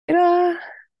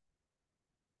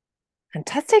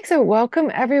Fantastic. So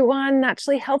welcome everyone,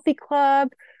 Naturally Healthy Club,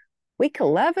 week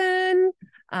 11.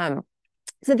 Um,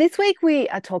 so this week we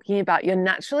are talking about your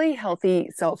naturally healthy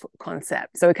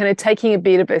self-concept. So we're kind of taking a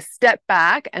bit of a step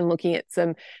back and looking at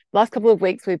last couple of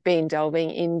weeks we've been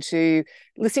delving into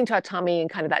listening to our tummy and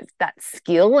kind of that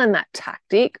skill and that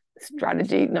tactics,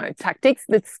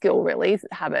 that skill really,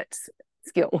 habits,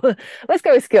 skill. Let's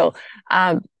go with skill.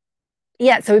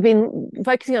 So we've been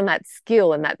focusing on that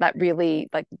skill and that really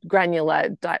like granular,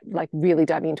 like really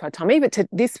diving into our tummy. But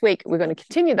this week we're going to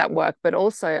continue that work, but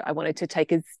also I wanted to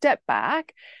take a step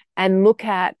back and look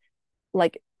at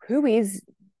like who is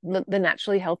the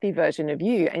naturally healthy version of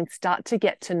you and start to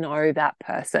get to know that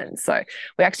person. So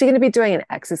we're actually going to be doing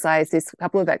a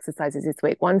couple of exercises this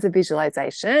week. One's a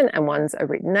visualization and one's a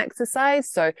written exercise.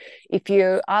 So if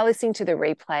you are listening to the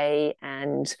replay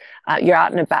and you're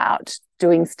out and about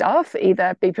doing stuff,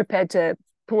 either be prepared to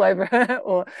pull over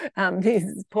or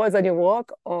pause on your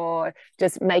walk, or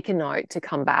just make a note to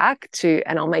come back to,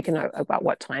 and I'll make a note about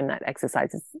what time that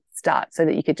exercise starts so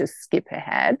that you could just skip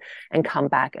ahead and come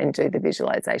back and do the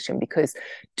visualization, because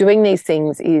doing these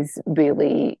things is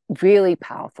really, really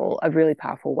powerful, a really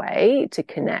powerful way to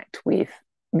connect with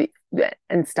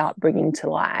and start bringing to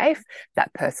life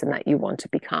that person that you want to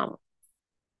become.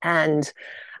 And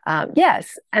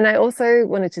yes, and I also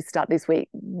wanted to start this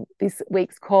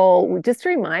week's call just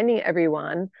reminding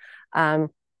everyone.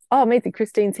 Amazing,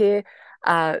 Christine's here.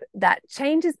 That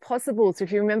change is possible. So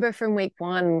if you remember from week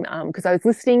one, because I was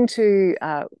listening to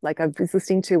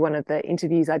one of the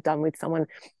interviews I'd done with someone,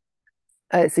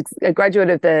 a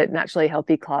graduate of the Naturally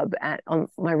Healthy Club on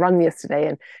my run yesterday,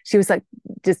 and she was like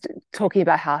just talking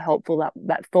about how helpful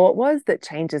that thought was, that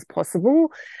change is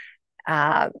possible.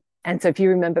 And so if you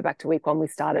remember back to week one, we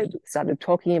started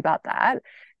talking about that.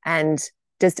 And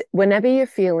just whenever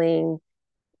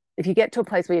if you get to a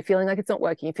place where you're feeling like it's not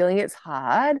working, you're feeling it's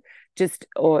hard,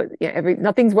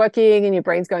 nothing's working and your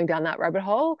brain's going down that rabbit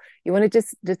hole, you want to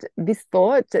just this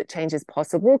thought that change is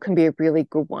possible can be a really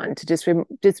good one to just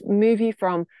move you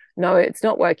from, no, it's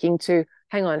not working, to,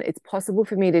 hang on, it's possible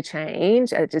for me to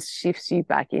change. And it just shifts you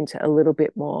back into a little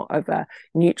bit more of a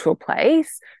neutral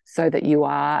place so that you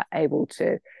are able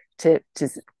to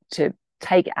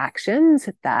take actions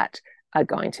that are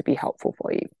going to be helpful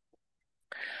for you.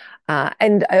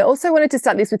 And I also wanted to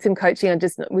start this with some coaching. I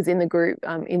just was in the group,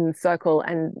 in the circle,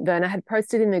 and Verna had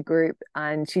posted in the group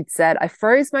and she'd said, I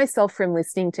froze myself from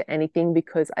listening to anything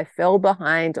because I fell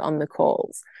behind on the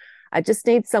calls. I just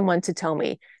need someone to tell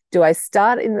me, do I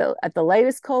start at the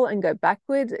latest call and go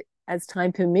backward as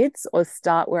time permits, or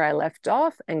start where I left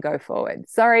off and go forward?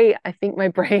 Sorry, I think my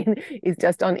brain is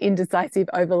just on indecisive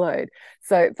overload.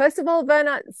 So first of all,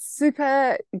 Verna,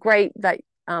 super great that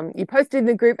you posted in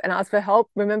the group and asked for help.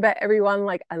 Remember, everyone,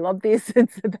 like, I love this.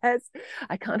 It's the best.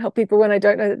 I can't help people when I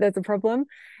don't know that there's a problem.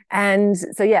 And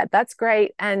so, yeah, that's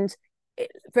great. And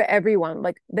for everyone,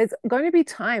 like, there's going to be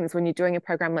times when you're doing a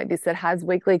program like this that has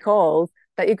weekly calls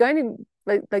that you're going to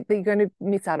you're going to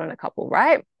miss out on a couple,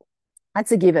 right?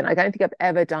 That's a given. I don't think I've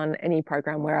ever done any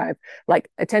program where I've like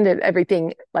attended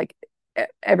everything like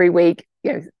every week,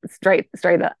 straight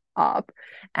up.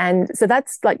 And so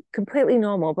that's like completely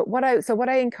normal. But what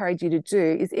I encourage you to do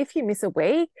is, if you miss a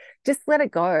week, just let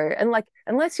it go. And like,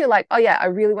 unless you're like, oh yeah, I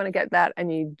really want to get that,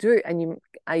 and you do, and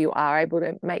you are able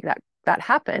to make that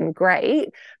happen, great.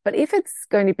 But if it's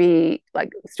going to be like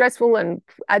stressful and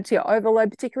add to your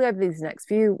overload, particularly over these next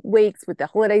few weeks with the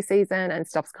holiday season and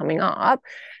stuff's coming up,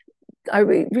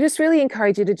 I just really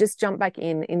encourage you to just jump back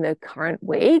in the current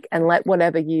week and let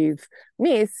whatever you've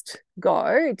missed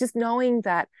go, just knowing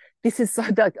that this is so,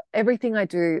 like, everything I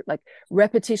do, like,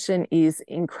 repetition is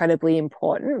incredibly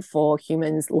important for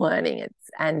humans learning.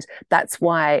 And that's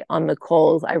why on the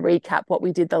calls I recap what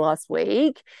we did the last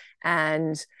week,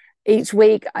 and each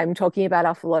week I'm talking about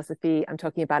our philosophy, I'm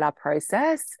talking about our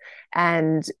process,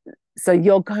 and so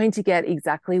you're going to get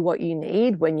exactly what you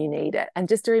need when you need it. And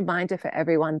just a reminder for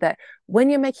everyone that when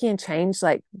you're making a change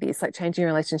like this, like changing your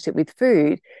relationship with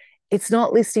food, it's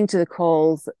not listening to the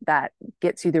calls that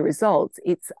gets you the results.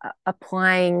 It's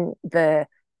applying the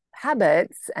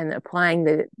habits and applying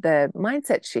the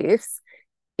mindset shifts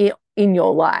in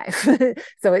your life.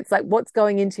 So it's like, what's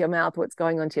going into your mouth, what's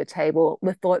going onto your table,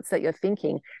 the thoughts that you're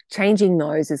thinking, changing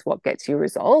those is what gets you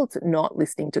results, not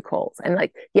listening to calls. And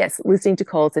like, yes, listening to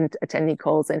calls and attending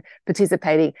calls and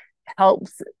participating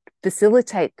helps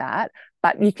facilitate that,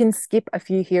 but you can skip a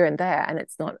few here and there and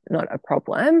it's not a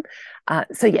problem.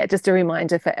 So yeah, just a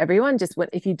reminder for everyone, just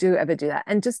if you do ever do that,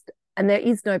 and there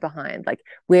is no behind, like,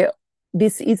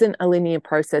 this isn't a linear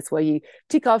process where you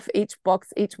tick off each box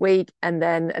each week and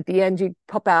then at the end you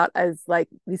pop out as like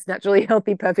this naturally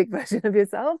healthy, perfect version of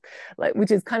yourself, like,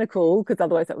 which is kind of cool because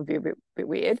otherwise that would be a bit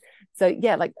weird. So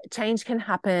yeah, like change can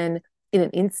happen in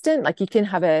an instant. Like you can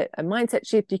have a mindset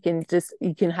shift, you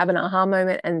can have an aha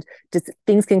moment and just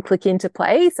things can click into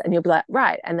place and you'll be like,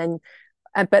 right. And then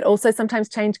but also sometimes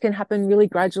change can happen really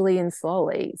gradually and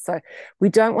slowly. So we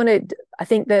don't want to, I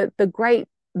think the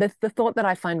thought that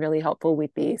I find really helpful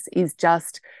with this is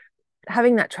just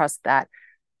having that trust that,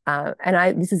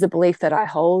 this is a belief that I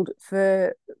hold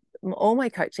for all my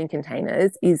coaching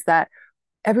containers, is that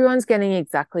everyone's getting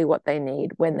exactly what they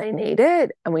need when they need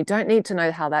it. And we don't need to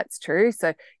know how that's true.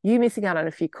 So you missing out on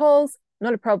a few calls,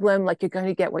 not a problem. Like you're going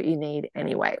to get what you need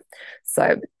anyway.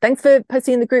 So thanks for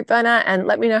posting in the group, Verna, and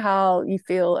let me know how you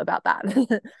feel about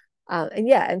that.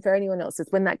 And for anyone else,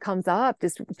 just when that comes up,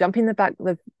 just jump in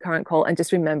the current call and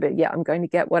just remember, I'm going to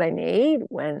get what I need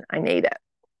when I need it.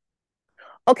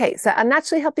 Okay, so our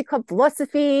Naturally Healthy Club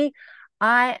philosophy,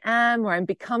 I'm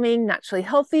becoming naturally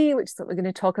healthy, which is what we're going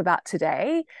to talk about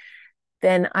today.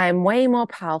 Then I'm way more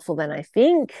powerful than I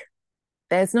think.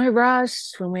 There's no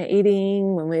rush when we're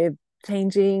eating, when we're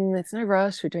changing. There's no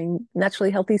rush. We're doing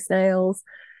naturally healthy snails.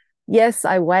 Yes,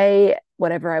 I weigh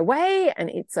whatever I weigh,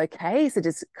 and it's okay. So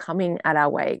just coming at our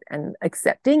weight and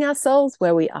accepting ourselves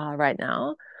where we are right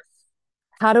now.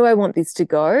 How do I want this to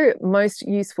go? Most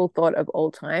useful thought of all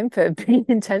time for being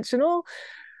intentional.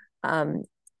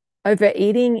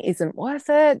 Overeating isn't worth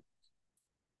it,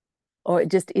 or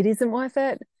it isn't worth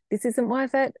it. This isn't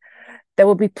worth it. There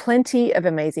will be plenty of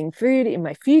amazing food in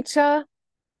my future.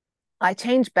 I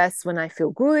change best when I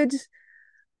feel good.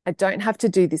 I don't have to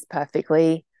do this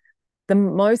perfectly. The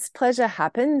most pleasure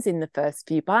happens in the first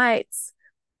few bites.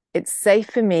 It's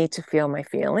safe for me to feel my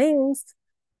feelings.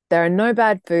 There are no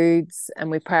bad foods,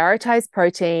 and we prioritize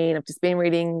protein. I've just been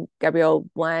reading Gabrielle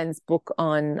Bland's book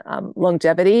on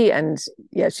longevity, and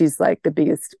she's like the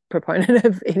biggest proponent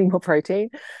of eating more protein,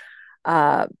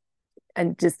 and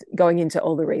just going into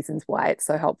all the reasons why it's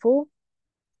so helpful.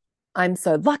 I'm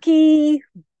so lucky.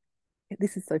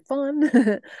 This is so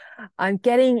fun. I'm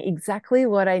getting exactly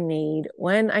what I need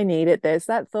when I need it. There's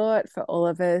that thought for all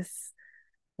of us.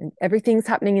 And everything's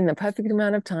happening in the perfect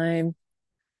amount of time.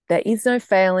 There is no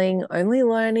failing, only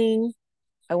learning.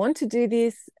 I want to do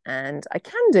this and I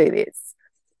can do this.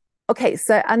 Okay,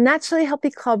 so a Naturally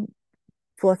Healthy Club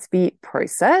philosophy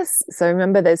process. So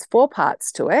remember there's 4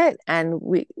 parts to it, and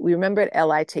we remember it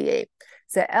LITE.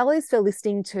 So L is for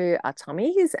listening to our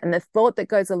tummies, and the thought that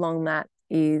goes along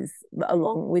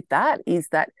with that is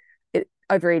that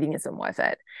overeating isn't worth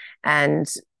it. And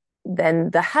then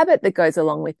the habit that goes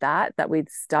along with that we're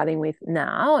starting with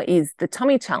now is the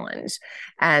tummy challenge.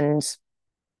 And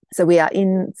so we are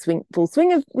in full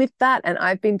swing with that. And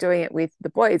I've been doing it with the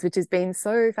boys, which has been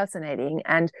so fascinating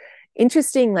and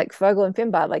interesting. Like Fergal and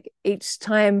Finbar, like each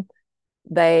time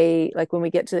they, like when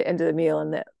we get to the end of the meal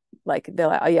and they're like,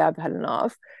 oh yeah, I've had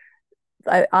enough.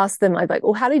 I ask them, I'm like,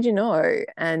 well, how did you know?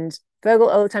 And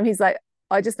Fergal all the time, he's like,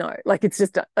 I just know, like it's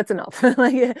enough.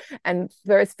 Like, and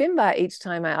whereas Finbar, each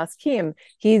time I ask him,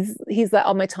 he's like,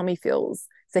 oh, my tummy feels.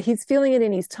 So he's feeling it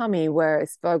in his tummy,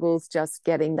 whereas Fergal's just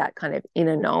getting that kind of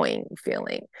inner knowing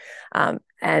feeling.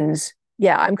 And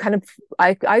yeah, I'm kind of,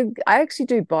 I actually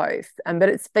do both. But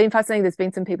it's been fascinating. There's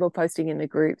been some people posting in the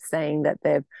group saying that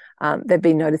they've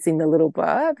been noticing the little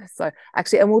burp. So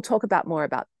actually, and we'll talk more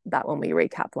about that when we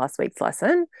recap last week's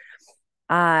lesson.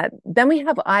 Then we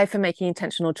have I for making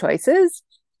intentional choices.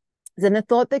 Then the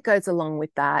thought that goes along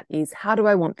with that is, how do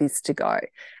I want this to go?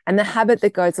 And the habit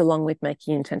that goes along with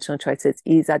making intentional choices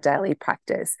is our daily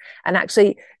practice. And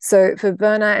actually, so for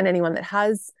Verna and anyone that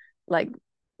has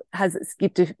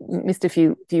missed a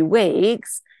few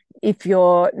weeks, if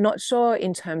you're not sure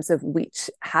in terms of which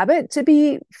habit to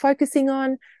be focusing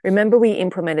on, remember we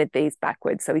implemented these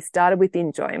backwards. So we started with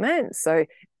enjoyment. So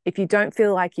if you don't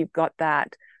feel like you've got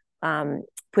that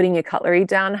putting your cutlery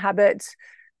down habit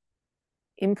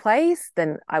in place,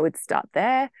 then I would start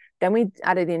there. Then we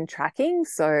added in tracking.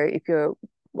 So if you're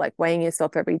like weighing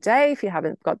yourself every day, if you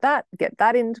haven't got that, get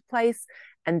that into place,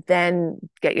 and then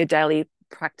get your daily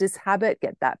practice habit,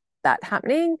 get that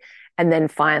happening, and then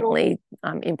finally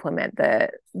implement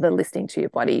the listening to your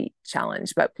body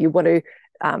challenge. But you want to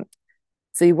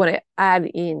so you want to add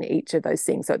in each of those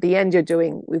things. So at the end,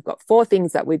 we've got 4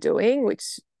 things that we're doing,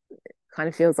 which kind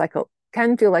of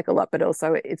can feel like a lot, but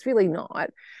also it's really not.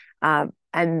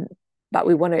 But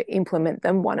we want to implement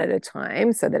them one at a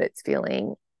time so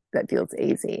that feels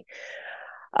easy.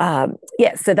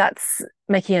 Yeah, so that's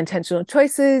making intentional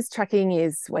choices. Tracking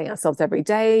is weighing ourselves every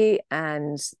day,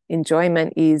 and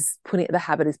enjoyment is the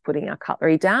habit is putting our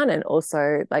cutlery down, and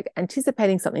also like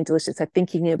anticipating something delicious. So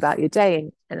thinking about your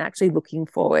day and actually looking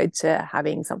forward to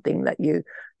having something that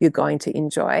you're going to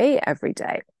enjoy every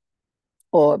day,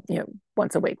 or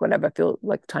once a week, whatever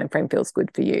time frame feels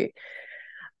good for you.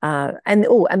 And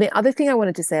the other thing I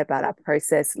wanted to say about our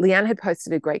process, Leanne had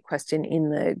posted a great question in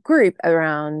the group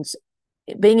around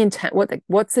being intent.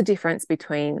 What's the difference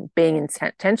between being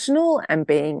intentional and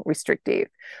being restrictive?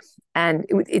 And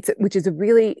it's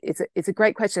a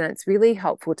great question. And it's really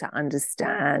helpful to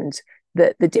understand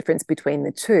the difference between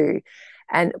the two.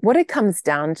 And what it comes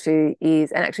down to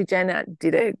is, and actually Jen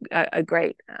did a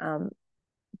great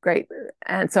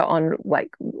answer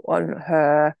on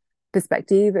her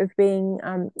perspective of being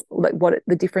like what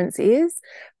the difference is,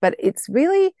 but it's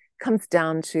really comes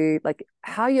down to like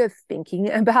how you're thinking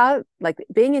about like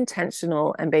being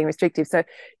intentional and being restrictive. So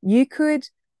you could,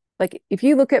 like, if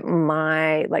you look at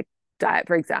my like diet,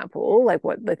 for example, like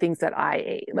what the things that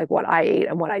I eat, like what I eat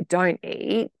and what I don't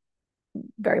eat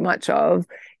very much of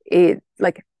it,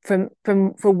 like from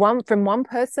one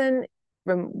person,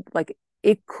 from like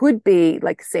it could be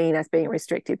like seen as being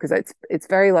restrictive because it's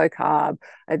very low carb.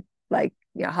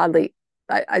 Hardly.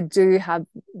 I do have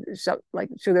like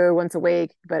sugar once a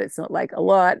week, but it's not like a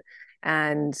lot.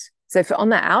 And so on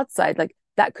the outside, like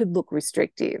that could look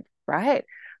restrictive, right?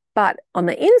 But on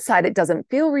the inside, it doesn't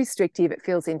feel restrictive. It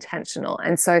feels intentional.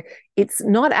 And so it's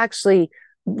not actually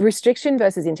restriction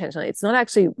versus intentional. It's not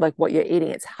actually like what you're eating.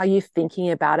 It's how you're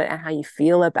thinking about it and how you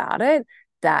feel about it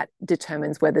that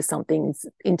determines whether something's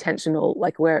intentional,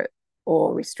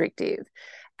 or restrictive.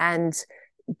 And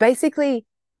basically,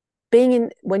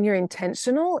 when you're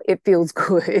intentional, it feels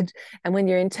good. And when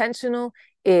you're intentional,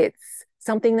 it's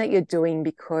something that you're doing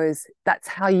because that's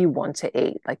how you want to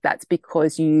eat. Like that's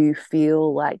because you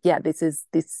feel like, yeah, this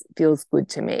feels good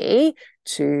to me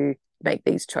to make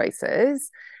these choices.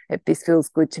 If this feels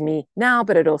good to me now,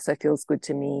 but it also feels good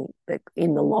to me like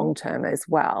in the long term as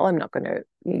well.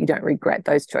 You don't regret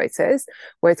those choices.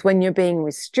 Whereas when you're being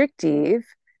restrictive,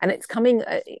 and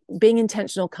being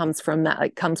intentional comes from that,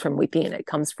 like comes from within. It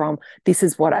comes from, this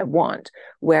is what I want.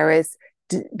 Whereas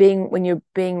when you're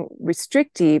being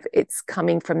restrictive, it's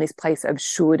coming from this place of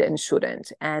should and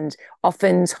shouldn't. And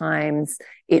oftentimes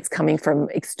it's coming from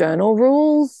external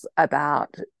rules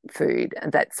about food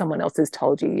and that someone else has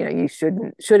told you, you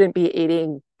shouldn't be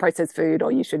eating processed food,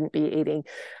 or you shouldn't be eating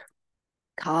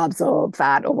carbs or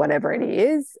fat or whatever it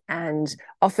is. And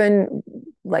often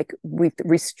like with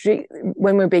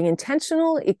when we're being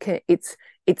intentional,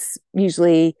 it's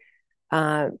usually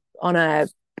on a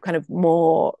kind of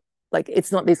more like,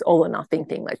 it's not this all or nothing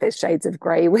thing. Like there's shades of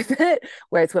gray with it.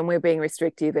 Whereas when we're being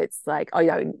restrictive, it's like, oh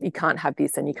yeah, you can't have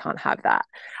this and you can't have that.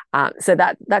 So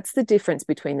that's the difference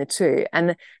between the two.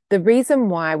 And the reason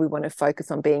why we want to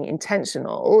focus on being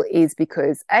intentional is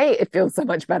because it feels so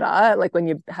much better. Like when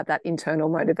you have that internal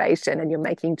motivation and you're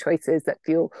making choices that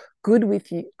feel good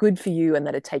for you and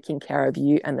that are taking care of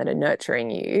you and that are nurturing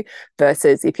you,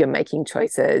 versus if you're making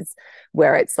choices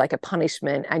where it's like a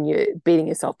punishment and you're beating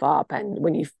yourself up, and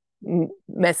when you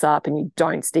mess up and you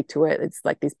don't stick to it, it's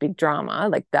like this big drama.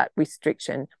 Like that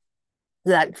restriction,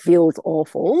 that feels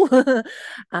awful.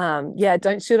 Yeah,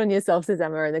 don't shoot on yourself, says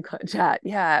Emma in the chat.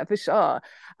 Yeah, for sure.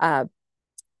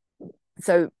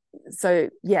 So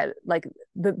yeah, like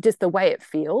just the way it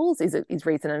feels is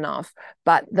reason enough.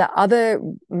 But the other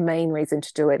main reason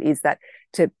to do it is that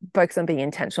to focus on being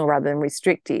intentional rather than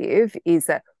restrictive is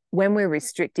that when we're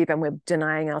restrictive and we're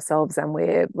denying ourselves and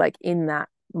we're like in that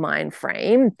mind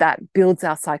frame, that builds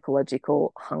our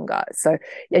psychological hunger. So,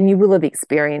 and you will have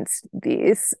experienced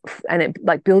this, and it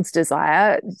like builds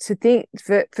desire to think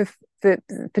for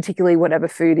particularly whatever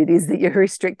food it is that you're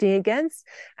restricting against.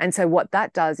 And so what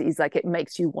that does is like it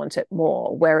makes you want it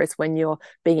more. Whereas when you're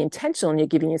being intentional and you're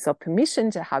giving yourself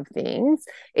permission to have things,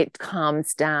 it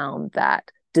calms down that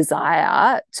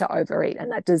desire to overeat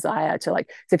and that desire to like,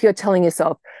 so if you're telling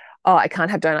yourself, oh, I can't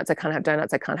have donuts, I can't have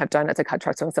donuts, I can't have donuts, I can't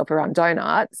trust myself around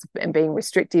donuts, and being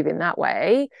restrictive in that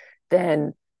way,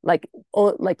 then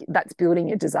that's building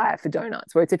your desire for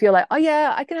donuts. Whereas if you're like, oh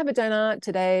yeah, I can have a donut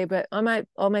today, but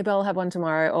maybe I'll have one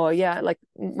tomorrow, or yeah, like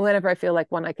whenever I feel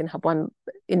like one, I can have one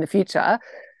in the future,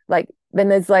 like then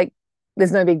there's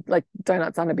no big, like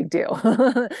donuts aren't a big deal.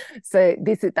 So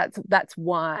that's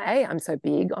why I'm so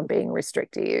big on being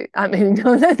restrictive. I mean,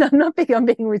 I'm not big on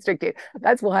being restrictive.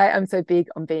 That's why I'm so big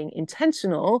on being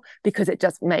intentional, because it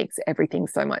just makes everything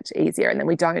so much easier. And then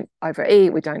we don't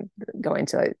overeat, we don't go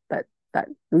into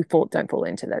don't fall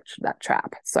into that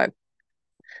trap. So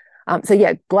So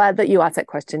yeah, glad that you asked that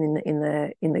question in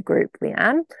the group,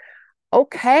 Leanne.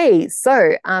 Okay,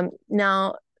 so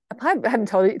now I haven't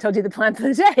told you the plan for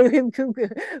the day. We're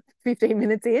 15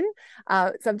 minutes in.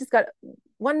 So I've just got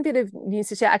one bit of news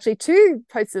to share, actually 2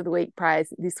 posts of the week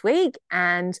prize this week,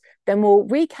 and then we'll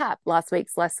recap last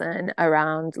week's lesson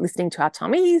around listening to our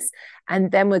tummies, and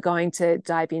then we're going to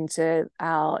dive into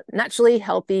our naturally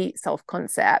healthy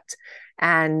self-concept,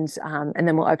 and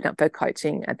then we'll open up for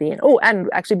coaching at the end. Oh, and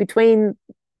actually between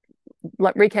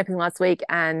like recapping last week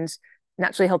and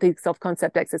naturally healthy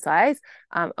self-concept exercise,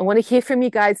 I want to hear from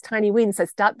you guys tiny wins, so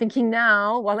start thinking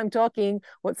now while I'm talking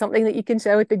what's something that you can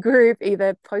share with the group,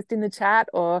 either post in the chat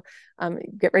or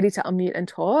get ready to unmute and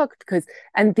talk,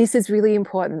 and this is really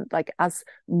important, like us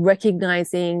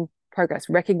recognizing progress,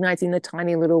 recognizing the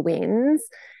tiny little wins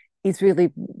is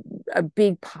really a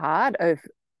big part of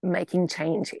making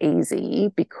change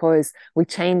easy, because we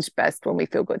change best when we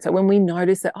feel good. So when we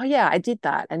notice that, oh yeah, I did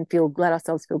that, and let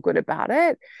ourselves feel good about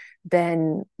it,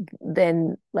 then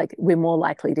like we're more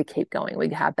likely to keep going. We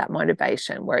have that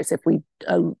motivation. Whereas if we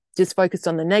are just focused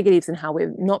on the negatives and how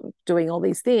we're not doing all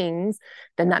these things,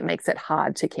 then that makes it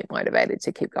hard to keep motivated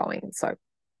to keep going. So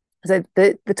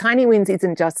the tiny wins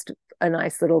isn't just a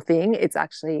nice little thing. It's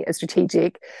actually a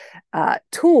strategic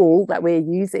tool that we're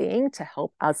using to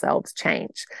help ourselves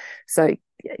change. So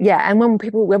yeah, and when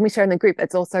we share in the group,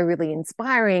 it's also really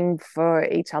inspiring for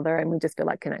each other, and we just feel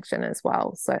like connection as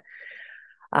well. So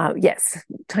yes,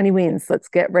 tiny wins. Let's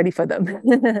get ready for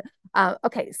them.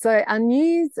 Okay, so our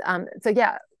news. So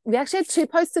yeah, we actually had 2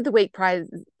 posts of the week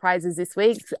prizes this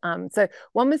week. So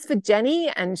one was for Jenny,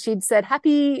 and she'd said,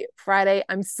 "Happy Friday.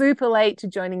 I'm super late to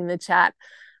joining in the chat."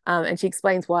 And she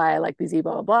explains why, like busy,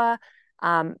 blah, blah,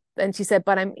 blah. And she said,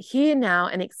 "But I'm here now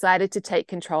and excited to take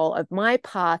control of my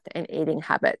path and eating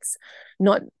habits.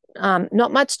 Not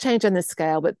much change on the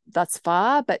scale, but thus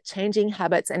far, but changing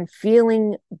habits and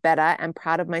feeling better and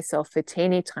proud of myself for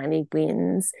teeny tiny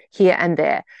wins here and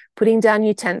there. Putting down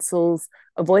utensils,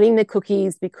 avoiding the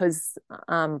cookies because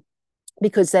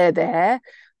they're there,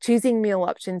 choosing meal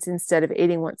options instead of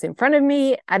eating what's in front of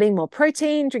me, adding more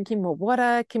protein, drinking more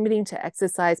water, committing to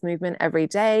exercise movement every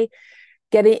day,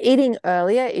 eating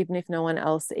earlier, even if no one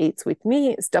else eats with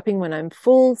me, stopping when I'm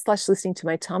full / listening to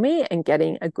my tummy, and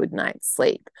getting a good night's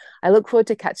sleep. I look forward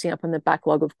to catching up on the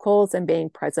backlog of calls and being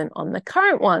present on the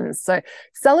current ones." So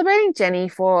celebrating Jenny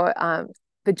for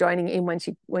joining in when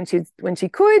she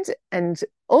could, and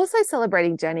also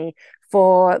celebrating Jenny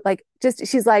for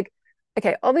she's like,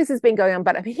 okay, all this has been going on,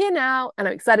 but I'm here now and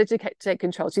I'm excited to take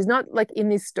control. She's not like in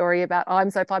this story about, oh,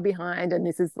 I'm so far behind and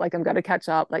this is like, I'm going to catch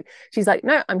up. Like, she's like,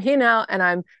 no, I'm here now and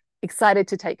I'm excited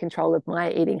to take control of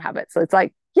my eating habits. So it's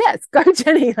like, yes, go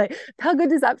Jenny. Like, how good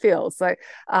does that feel? So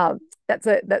that's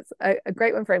a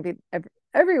great one for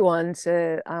everyone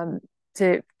to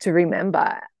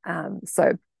remember.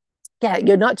 So yeah,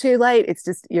 you're not too late. It's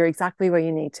just, you're exactly where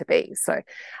you need to be. So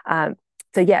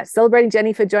yeah, celebrating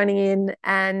Jenny for joining in,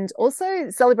 and also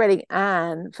celebrating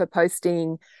Anne for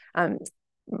posting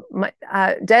my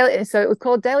daily. So it was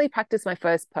called Daily Practice, my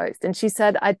first post. And she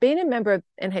said, "I'd been a member of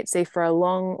NHC for a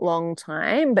long, long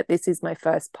time, but this is my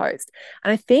first post."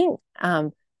 And I think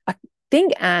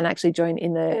Anne actually joined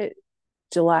in the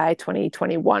July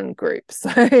 2021 group.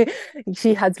 So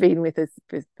she has been with us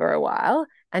for a while.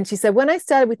 And she said, "When I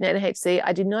started with NHC,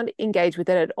 I did not engage with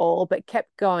it at all, but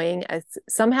kept going as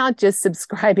somehow just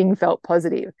subscribing felt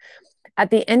positive.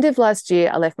 At the end of last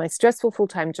year, I left my stressful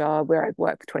full-time job where I'd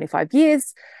worked for 25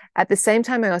 years. At the same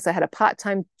time, I also had a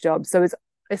part-time job, so I was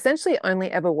essentially only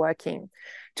ever working.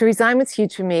 To resign was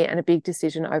huge for me and a big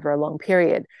decision over a long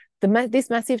period. This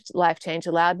massive life change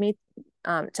allowed me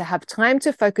to have time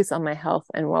to focus on my health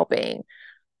and well-being."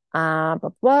 Blah,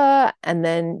 blah. And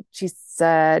then she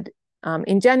said,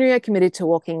 "In January, I committed to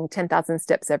walking 10,000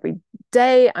 steps every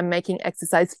day. I'm making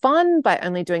exercise fun by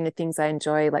only doing the things I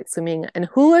enjoy, like swimming and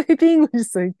hula hooping," which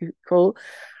is so cool.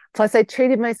 "Plus, I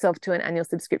treated myself to an annual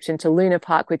subscription to Luna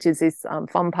Park, which is this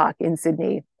fun park in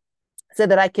Sydney, so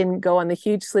that I can go on the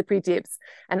huge slippery dips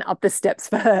and up the steps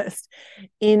first.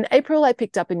 In April, I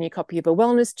picked up a new copy of a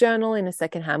wellness journal in a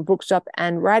secondhand bookshop,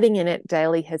 and writing in it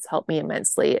daily has helped me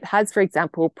immensely. It has, for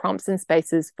example, prompts and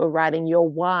spaces for writing your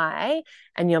why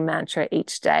and your mantra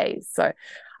each day. So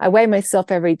I weigh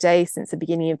myself every day since the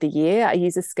beginning of the year. I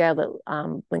use a scale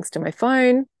that links to my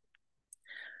phone."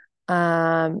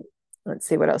 Let's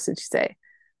see, what else did she say?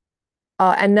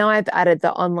 Oh, and now I've added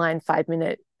the online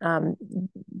 5-minute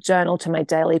journal to my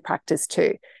daily practice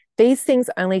too. These things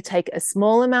only take a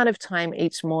small amount of time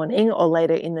each morning or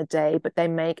later in the day, but they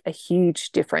make a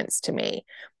huge difference to me.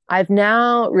 I've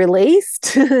now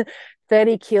released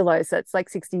 30 kilos, that's like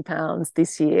 60 pounds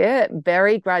this year,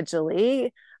 very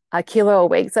gradually, a kilo a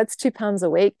week. So that's 2 pounds a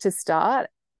week to start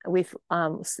with,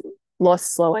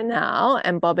 lost slower now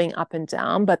and bobbing up and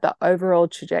down, but the overall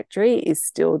trajectory is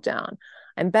still down.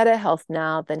 I'm better health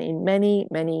now than in many,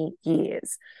 many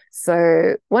years.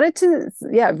 So wanted to,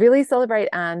 really celebrate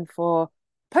Anne for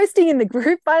posting in the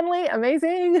group finally.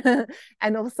 Amazing.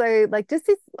 And also like just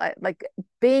this like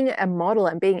being a model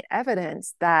and being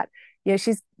evidence that, you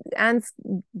know, Anne's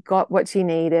got what she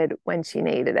needed when she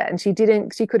needed it. And she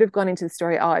could have gone into the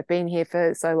story, oh, I've been here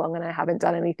for so long and I haven't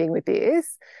done anything with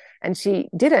this. And she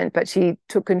didn't, but she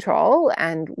took control.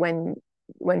 And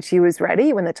when she was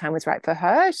ready, when the time was right for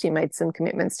her, she made some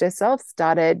commitments to herself,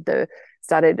 started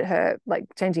her like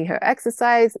changing her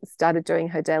exercise, started doing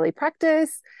her daily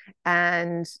practice,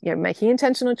 and, you know, making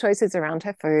intentional choices around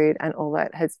her food, and all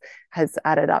that has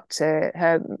added up to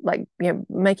her, like, you know,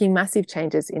 making massive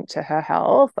changes into her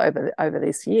health over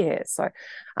this year. So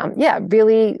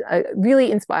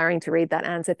really inspiring to read that,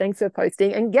 Anne. So thanks for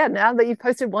posting. And yeah, now that you've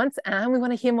posted once, Anne, we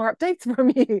want to hear more updates from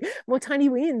you, more tiny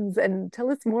wins, and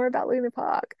tell us more about Luna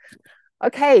Park.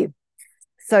 Okay,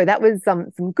 so that was some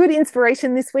good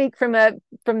inspiration this week from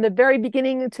the very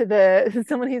beginning to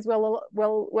someone who's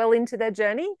well into their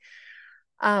journey.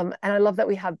 And I love that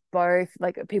we have both,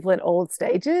 like, people at all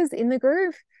stages in the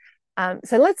group.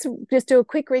 So let's just do a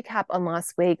quick recap on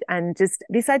last week, and just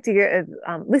this idea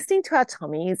of listening to our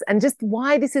tummies, and just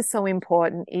why this is so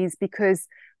important is because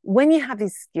when you have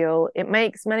this skill, it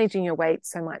makes managing your weight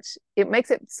it makes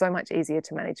it so much easier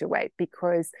to manage your weight,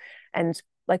 because, and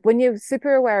like when you're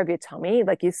super aware of your tummy,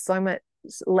 like you're so much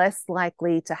less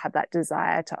likely to have that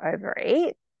desire to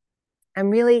overeat.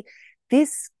 And really,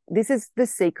 this is the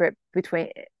secret between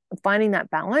finding that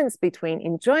balance between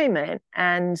enjoyment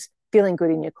and feeling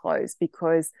good in your clothes.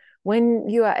 Because when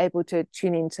you are able to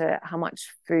tune into how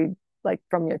much food, like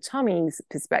from your tummy's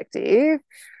perspective,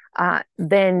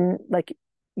 then like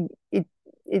it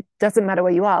doesn't matter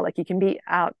where you are. Like you can be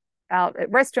out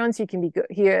at restaurants, you can be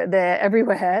here, there,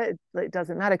 everywhere. It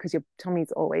doesn't matter, because your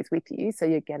tummy's always with you, so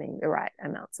you're getting the right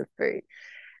amounts of food.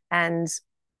 And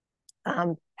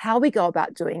how we go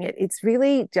about doing it, it's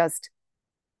really just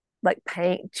like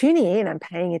tuning in and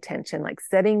paying attention, like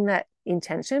setting that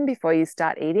intention before you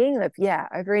start eating of,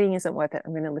 overeating isn't worth it,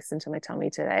 I'm going to listen to my tummy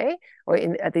today, or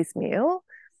at this meal.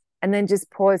 And then just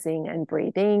pausing and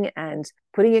breathing and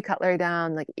putting your cutlery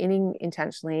down, like eating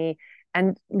intentionally,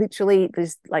 and literally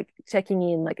just like checking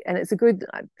in, like, and it's a good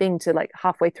thing to, like,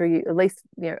 halfway through, at least,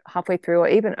 you know, halfway through or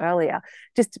even earlier,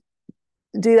 just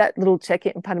do that little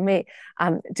check-in,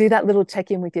 do that little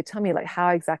check-in with your tummy, like, how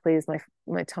exactly is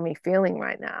my tummy feeling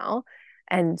right now?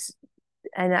 And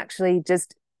actually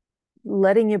just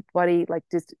letting your body, like,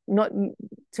 just not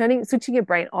switching your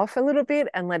brain off a little bit,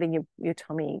 and letting your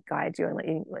tummy guide you,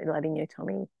 and letting your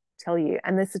tummy tell you.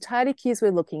 And the satiety cues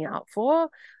we're looking out for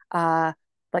are,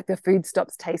 like, the food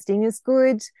stops tasting as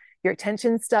good, your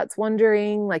attention starts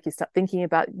wandering, like you start thinking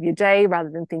about your day rather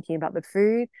than thinking about the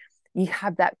food. You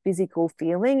have that physical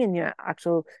feeling in your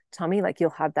actual tummy, like you'll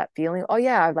have that feeling, oh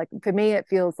yeah, like for me it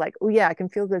feels like, oh yeah, I can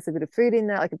feel there's a bit of food in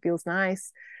there, like it feels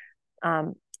nice.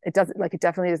 It doesn't, like, it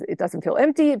definitely is, it doesn't feel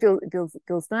empty, it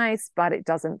feels nice, but it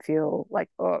doesn't feel like,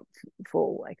 oh,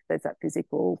 full. Like there's that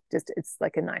physical, just, it's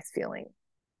like a nice feeling.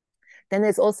 Then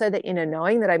there's also the inner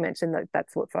knowing that I mentioned, that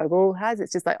that's what Fogel has.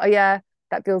 It's just like, oh yeah,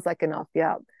 that feels like enough.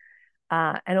 Yeah.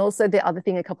 And also the other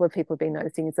thing a couple of people have been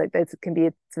noticing is, like, there can be,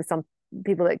 for some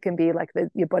people, it can be like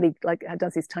your body, like,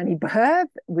 does this tiny burp,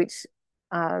 which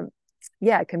can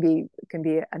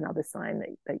be another sign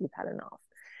that you've had enough.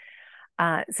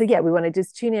 So yeah, we want to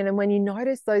just tune in, and when you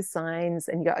notice those signs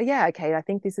and you go, oh yeah, okay, I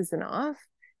think this is enough,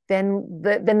 then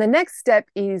the next step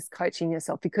is coaching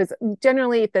yourself, because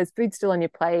generally if there's food still on your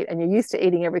plate and you're used to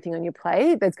eating everything on your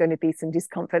plate, there's going to be some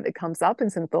discomfort that comes up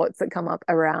and some thoughts that come up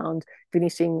around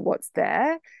finishing what's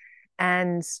there.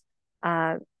 And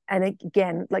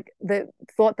again, like, the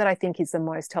thought that I think is the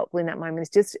most helpful in that moment is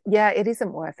just, it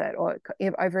isn't worth it, or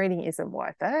overeating isn't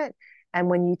worth it. And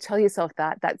when you tell yourself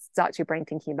that starts your brain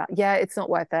thinking about, it's not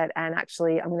worth it. And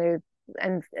actually I'm going to,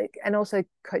 and also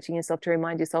coaching yourself to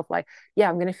remind yourself, like,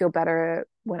 I'm going to feel better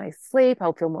when I sleep,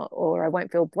 I'll feel more, or I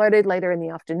won't feel bloated later in the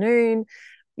afternoon.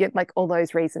 Like all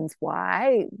those reasons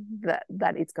why that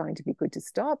it's going to be good to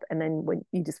stop. And then when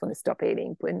you just want to stop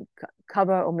eating, when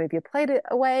cover or move your plate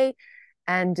away,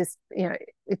 and just,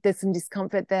 if there's some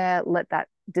discomfort there, let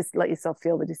yourself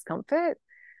feel the discomfort.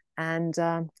 And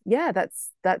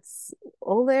that's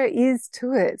all there is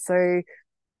to it. So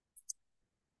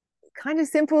kind of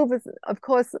simple, but of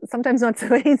course sometimes not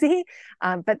so easy.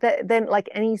 But then, like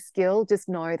any skill, just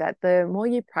know that the more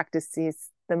you practice this,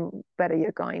 the better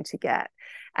you're going to get.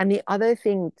 And the other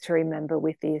thing to remember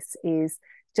with this is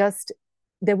just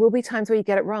there will be times where you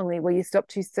get it wrong, where you stop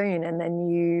too soon and then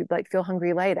you like feel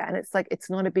hungry later. And it's like, it's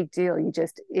not a big deal. You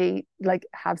just eat, like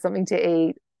have something to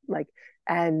eat, like,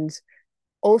 and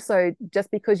also just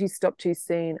because you stop too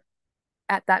soon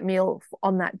at that meal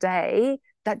on that day,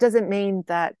 that doesn't mean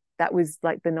that that was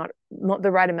like the not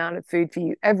the right amount of food for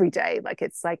you every day. Like,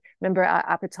 it's like, remember our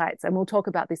appetites, and we'll talk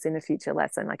about this in a future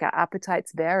lesson, like our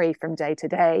appetites vary from day to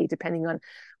day depending on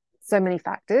so many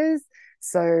factors.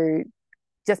 So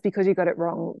just because you got it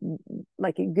wrong,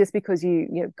 like just because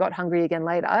you got hungry again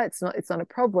later, it's not a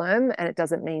problem, and it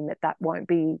doesn't mean that won't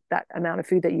be that amount of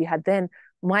food that you had then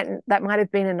might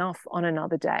have been enough on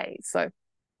another day. So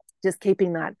just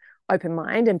keeping that open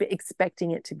mind and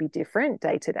expecting it to be different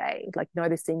day to day, like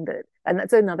noticing that. And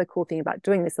that's another cool thing about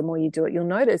doing this. The more you do it, you'll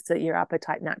notice that your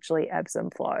appetite naturally ebbs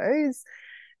and flows,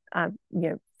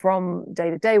 from day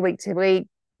to day, week to week,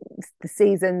 the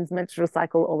seasons, menstrual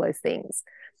cycle, all those things.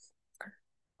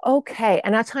 Okay,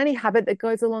 and our tiny habit that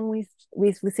goes along with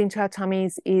listening to our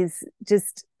tummies is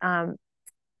just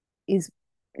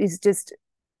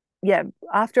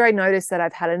after I notice that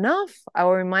I've had enough, I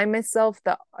will remind myself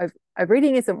that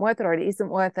overeating isn't worth it, or it isn't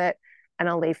worth it, and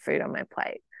I'll leave food on my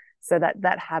plate. So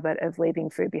that habit of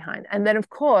leaving food behind. And then, of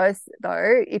course,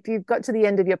 though, if you've got to the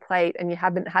end of your plate and you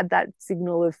haven't had that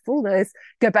signal of fullness,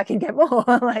 go back and get more.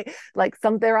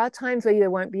 There are times where there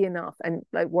won't be enough, and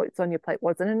like what's on your plate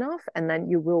wasn't enough, and then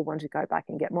you will want to go back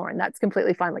and get more. And that's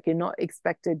completely fine. Like, you're not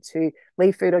expected to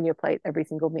leave food on your plate every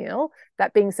single meal.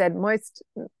 That being said,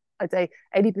 I'd say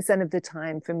 80% of the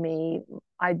time for me,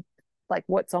 I like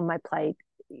what's on my plate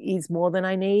is more than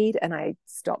I need, and I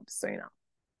stop sooner.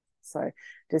 So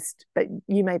but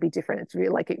you may be different. It's really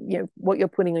like, what you're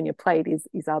putting on your plate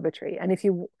is arbitrary. And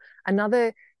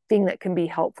another thing that can be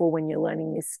helpful when you're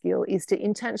learning this skill is to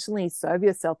intentionally serve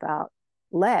yourself out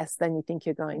less than you think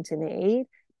you're going to need,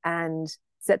 and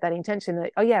set that intention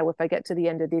that, oh yeah, well, if I get to the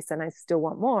end of this and I still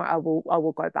want more, I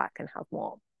will go back and have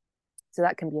more. So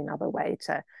that can be another way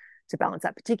to balance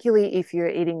that, particularly if you're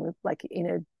eating like in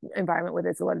an environment where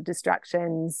there's a lot of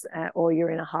distractions, or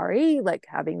you're in a hurry. Like,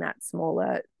 having that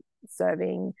smaller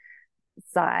serving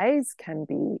size can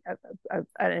be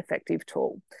an effective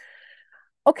tool.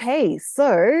 Okay,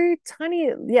 so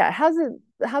tiny, how's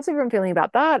everyone feeling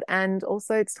about that? And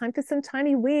also, it's time for some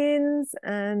tiny wins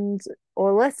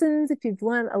or lessons. If you've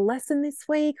learned a lesson this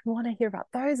week, we want to hear about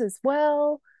those as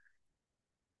well.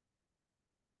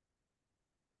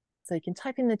 So you can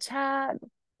type in the chat.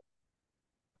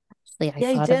 Actually,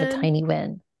 I thought of a tiny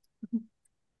win.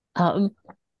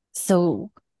 So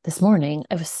this morning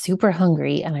I was super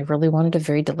hungry and I really wanted a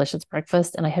very delicious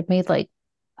breakfast, and I had made like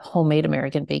homemade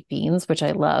American baked beans, which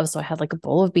I love. So I had like a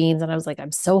bowl of beans and I was like,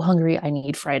 I'm so hungry, I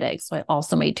need fried eggs. So I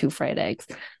also made 2 fried eggs.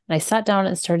 And I sat down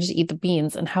and started to eat the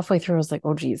beans, and halfway through I was like,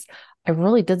 oh geez, I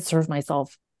really did serve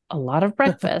myself a lot of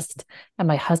breakfast. And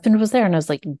my husband was there and I was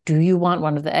like, do you want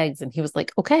one of the eggs? And he was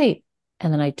like, okay.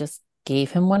 And then I just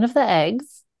gave him one of the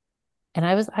eggs, and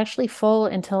I was actually full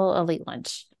until a late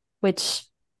lunch, which,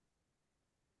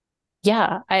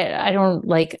 yeah, I don't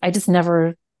like, I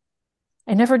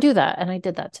never do that. And I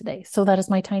did that today. So that is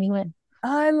my tiny win.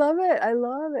 I love it. I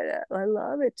love it. I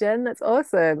love it, Jen. That's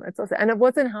awesome. It's awesome. And it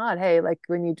wasn't hard. Hey, like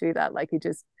when you do that, like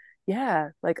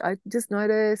like I just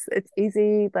notice it's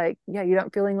easy. Like, you're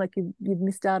not feeling like you've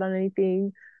missed out on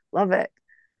anything. Love it.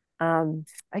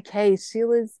 Okay,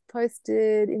 Sheila's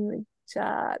posted in the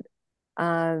chat.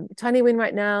 Tiny win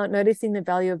right now, noticing the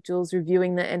value of Jules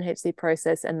reviewing the NHC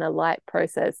process and the light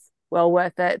process. Well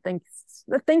worth it.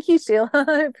 Thank you, Sheila.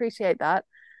 I appreciate that.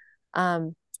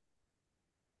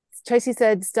 Tracy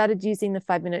said, started using the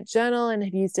 5-minute journal and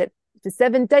have used it for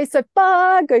 7 days so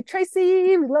far. Go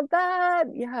Tracy, we love that.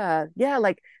 Yeah,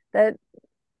 like that,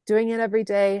 doing it every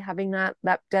day, having that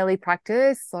daily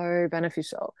practice, so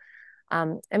beneficial.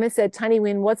 Emma said, tiny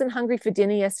win, wasn't hungry for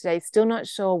dinner yesterday, still not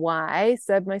sure why,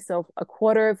 served myself a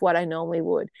quarter of what I normally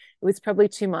would. It was probably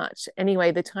too much.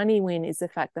 Anyway, the tiny win is the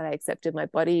fact that I accepted my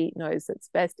body knows it's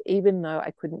best, even though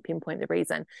I couldn't pinpoint the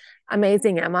reason.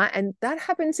 Amazing, Emma. And that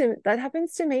happens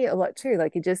to me a lot too.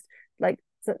 Like, it just like,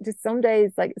 so just some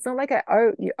days, like it's not like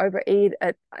you overeat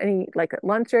at any, like at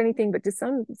lunch or anything, but just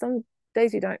some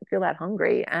days you don't feel that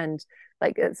hungry. And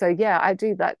like, so yeah, I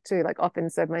do that too. Like, often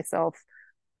serve myself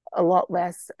a lot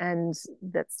less, and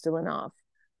that's still enough.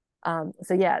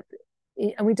 So yeah,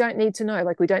 and we don't need to know,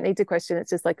 like we don't need to question. It's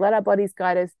just like, let our bodies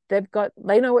guide us.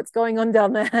 They know what's going on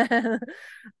down there.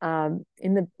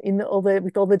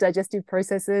 With all the digestive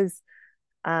processes.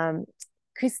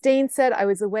 Christine said, I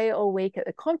was away all week at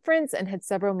the conference and had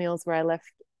several meals where I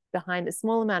left behind a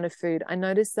small amount of food, I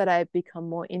noticed that I've become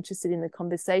more interested in the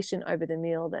conversation over the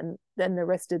meal than the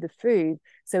rest of the food.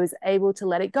 So I was able to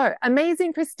let it go.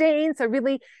 Amazing, Christine. So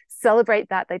really celebrate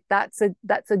that. That's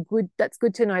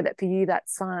good to know that for you,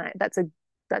 that's fine. That's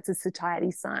a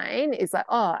satiety sign. Is like,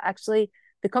 oh, actually,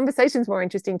 the conversation's more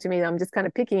interesting to me. I'm just kind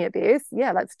of picking at this.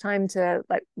 Yeah, that's time to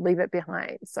like leave it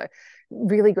behind. So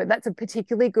really good. That's a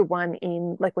particularly good one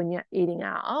in like when you're eating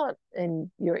out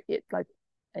and you're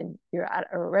at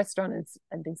a restaurant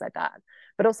and things like that,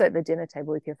 but also at the dinner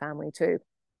table with your family too.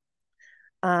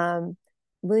 Um,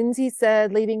 Lindsay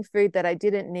said, leaving food that I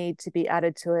didn't need to be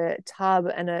added to a tub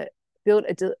and built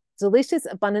a delicious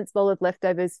abundance bowl of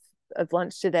leftovers of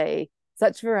lunch today.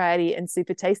 Such variety and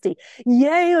super tasty.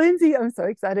 Yay, Lindsay. I'm so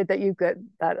excited that you've got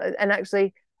that. And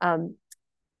actually,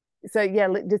 so yeah,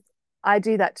 just I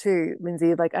do that too,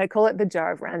 Lindsay. Like I call it the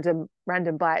jar of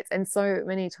random bites. And so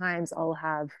many times I'll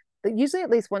have, usually at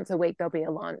least once a week, there'll be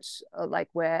a lunch like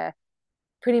where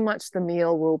pretty much the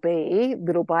meal will be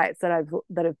little bites that have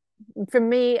for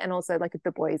me, and also like if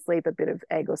the boys leave a bit of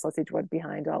egg or sausage wad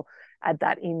behind, I'll add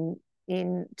that into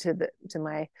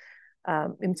my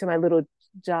little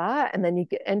jar, and then you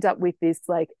end up with this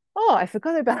like, oh, I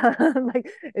forgot about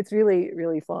like it's really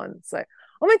really fun. So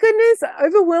oh my goodness,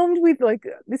 overwhelmed with like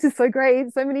this is so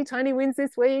great, so many tiny wins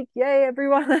this week, yay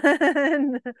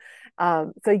everyone.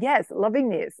 So yes, loving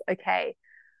this. Okay.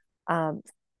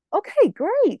 Okay,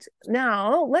 great.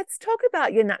 Now let's talk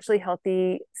about your naturally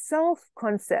healthy self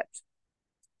concept.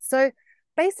 So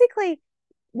basically,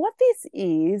 what this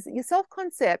is, your self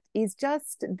concept is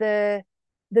just the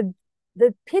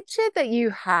the picture that you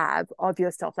have of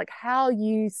yourself, like how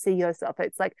you see yourself.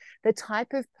 It's like the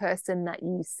type of person that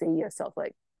you see yourself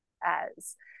like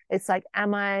as. It's like,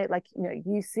 am I like,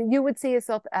 you would see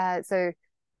yourself as, am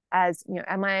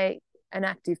I an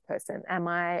active person? Am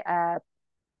I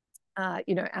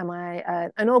am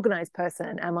I an organized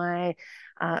person? Am I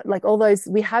like all those?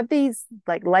 We have these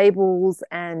like labels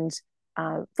and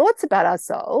thoughts about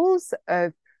ourselves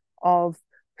of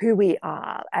who we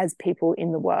are as people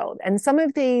in the world. And some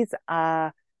of these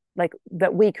are like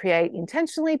that we create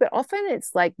intentionally, but often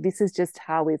it's like this is just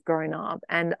how we've grown up,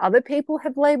 and other people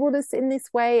have labeled us in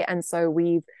this way, and so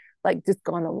we've like just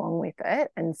gone along with it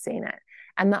and seen it.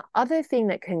 And the other thing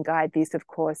that can guide this, of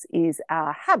course, is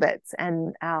our habits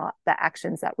and the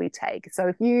actions that we take. So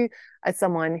if you are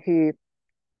someone who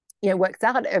works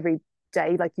out every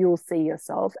day, like you'll see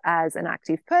yourself as an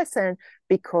active person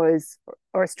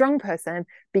or a strong person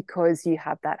because you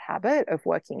have that habit of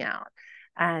working out.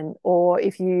 Or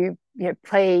if you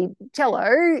play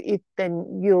cello,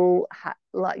 then you'll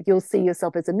see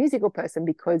yourself as a musical person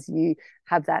because you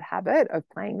have that habit of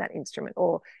playing that instrument.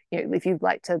 Or if you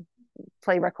like to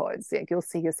play records, you'll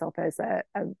see yourself as a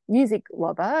music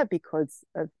lover because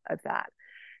of that.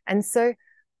 And so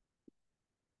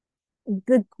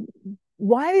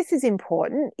why this is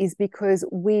important is because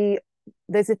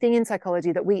there's a thing in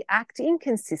psychology that we act in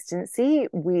consistency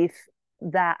with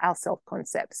our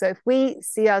self-concept. So if we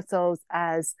see ourselves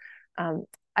as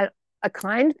a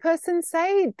kind person,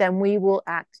 say, then we will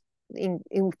act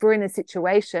if we're in a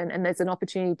situation and there's an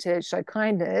opportunity to show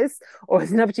kindness or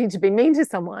there's an opportunity to be mean to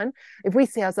someone, if we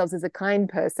see ourselves as a kind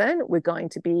person, we're going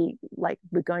to be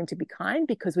kind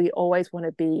because we always want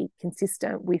to be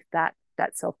consistent with that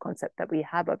self-concept that we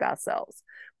have of ourselves.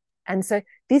 And so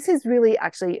this is really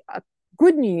actually a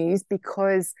good news,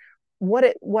 because what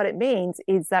it means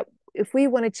is that if we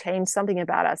want to change something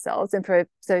about ourselves,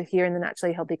 so here in the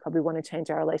Naturally Healthy Club, we want to change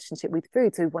our relationship with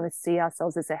food. So we want to see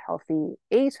ourselves as a healthy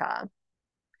eater.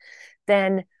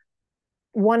 Then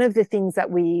one of the things that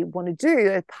we want to do,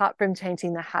 apart from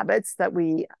changing the habits that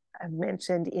we have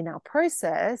mentioned in our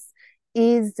process,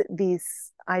 is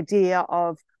this idea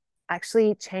of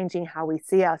actually changing how we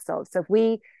see ourselves. So if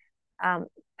we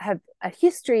have a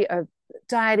history of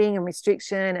dieting and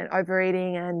restriction and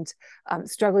overeating and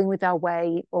struggling with our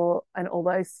weight and all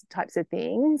those types of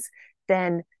things,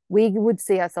 then we would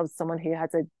see ourselves as someone who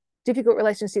has a difficult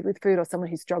relationship with food or someone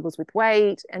who struggles with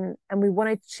weight. And we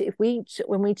want to,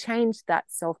 when we change that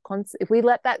self-concept, if we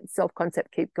let that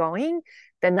self-concept keep going,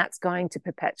 then that's going to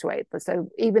perpetuate. So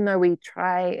even though we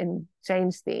try and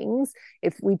change things,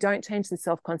 if we don't change the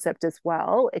self-concept as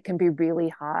well, it can be really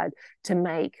hard to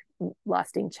make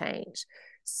lasting change.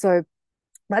 So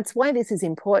that's why this is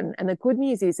important. And the good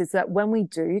news is that when we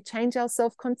do change our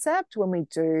self-concept, when we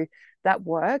do that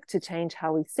work to change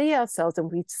how we see ourselves, and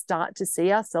we start to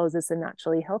see ourselves as a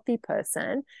naturally healthy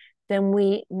person, then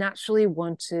we naturally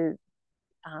want to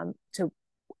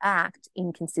act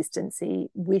in consistency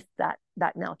with that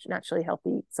naturally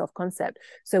healthy self-concept.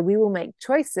 So we will make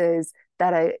choices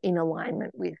that are in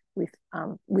alignment with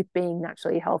being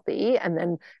naturally healthy. And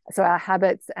then so our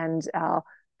habits and our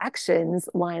actions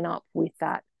line up with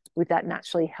that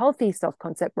naturally healthy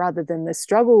self-concept, rather than the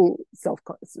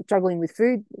struggling with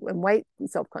food and weight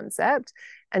self-concept.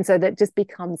 And so that just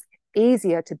becomes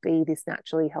easier to be this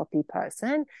naturally healthy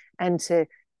person, and to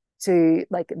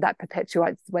like that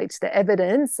perpetuates the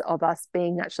evidence of us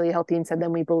being naturally healthy. And so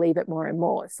then we believe it more and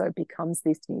more. So it becomes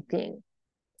this new thing.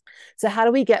 So how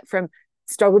do we get from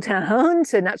struggle town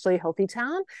to naturally healthy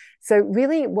town? So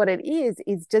really what it is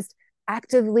just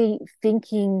actively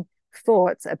thinking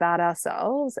thoughts about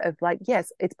ourselves of like,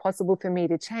 yes, it's possible for me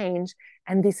to change,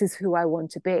 and this is who I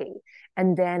want to be.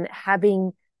 And then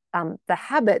having the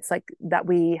habits like that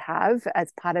we have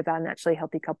as part of our naturally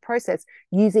healthy cup process,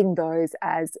 using those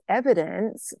as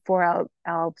evidence for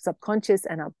our subconscious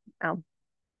and our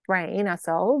brain,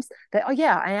 ourselves, that, oh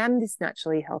yeah, I am this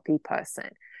naturally healthy person.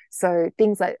 So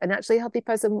things like a naturally healthy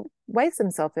person weighs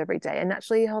themselves every day. A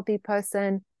naturally healthy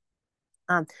person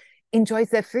enjoys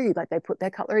their food, like they put their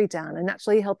cutlery down. A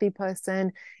naturally healthy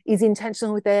person is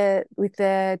intentional with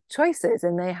their choices,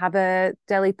 and they have a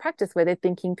daily practice where they're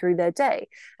thinking through their day.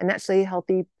 A naturally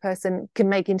healthy person can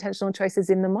make intentional choices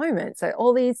in the moment. So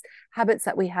all these habits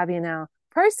that we have in our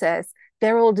process,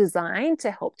 they're all designed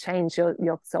to help change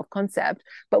your self-concept.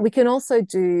 But we can also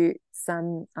do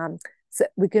some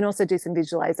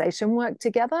visualization work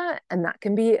together, and that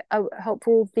can be a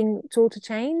helpful tool to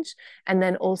change. And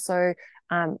then also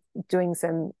doing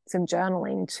some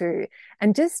journaling too.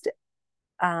 And just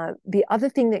the other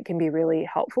thing that can be really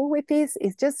helpful with this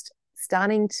is just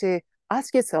starting to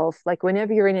ask yourself, like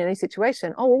whenever you're in any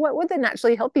situation, oh, well, what would the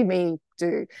naturally healthy me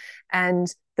do?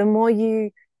 And the more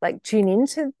you like tune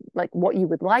into like what you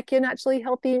would like your naturally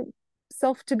healthy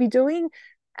self to be doing,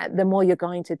 the more you're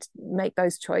going to make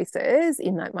those choices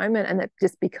in that moment, and it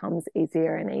just becomes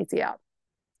easier and easier.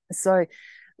 So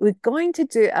we're going to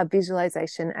do a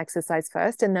visualization exercise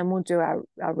first, and then we'll do our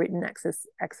written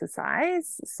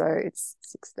exercise. So it's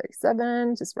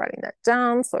 6:37, just writing that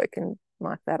down so I can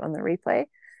mark that on the replay.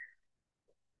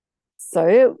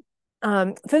 So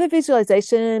for the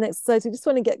visualization exercise, we just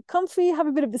want to get comfy, have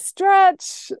a bit of a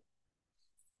stretch,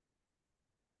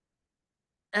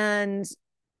 and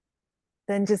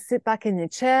then just sit back in your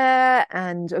chair.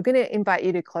 And I'm going to invite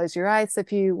you to close your eyes. So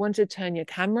if you want to turn your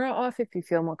camera off, if you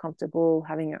feel more comfortable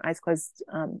having your eyes closed,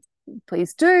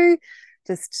 please do.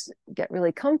 Just get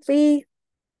really comfy.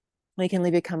 You can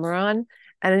leave your camera on.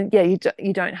 And yeah,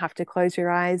 you don't have to close your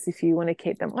eyes. If you want to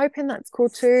keep them open, that's cool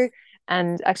too.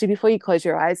 And actually, before you close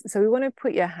your eyes, so we want to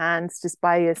put your hands just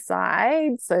by your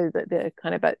side so that they're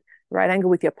kind of at right angle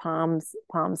with your palms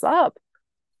up.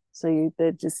 So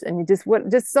they're just, and you just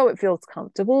so it feels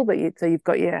comfortable, but so you've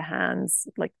got your hands,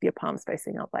 like your palms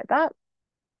facing up like that.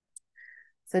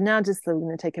 So now just we're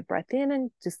going to take a breath in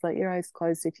and just let your eyes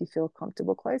close if you feel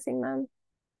comfortable closing them.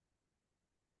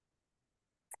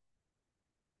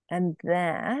 And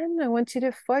then I want you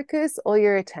to focus all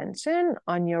your attention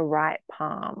on your right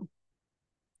palm.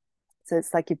 So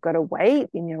it's like you've got a weight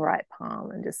in your right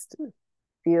palm, and just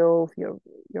feel your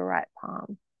right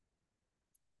palm.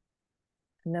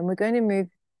 And then we're going to move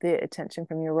the attention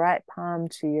from your right palm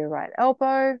to your right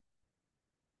elbow.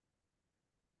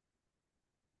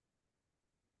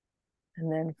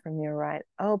 And then from your right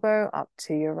elbow up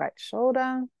to your right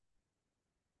shoulder.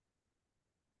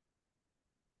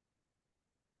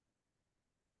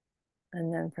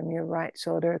 And then from your right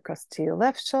shoulder across to your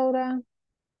left shoulder.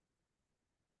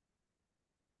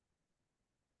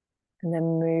 And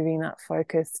then moving that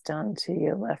focus down to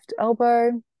your left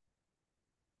elbow.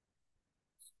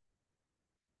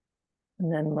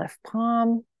 And then left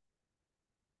palm.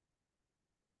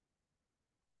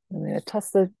 I'm going to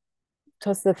toss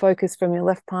the focus from your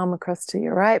left palm across to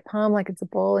your right palm like it's a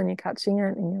ball, and you're catching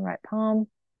it in your right palm.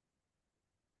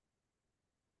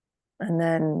 And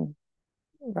then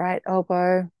right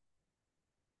elbow.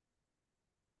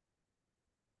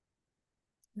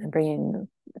 And bringing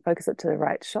the focus up to the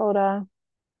right shoulder.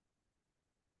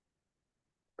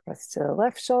 Across to the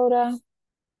left shoulder.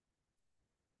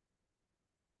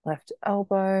 Left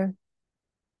elbow.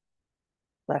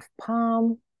 Left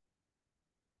palm.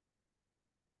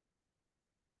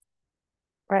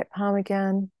 Right palm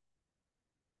again.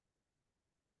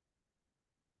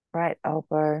 Right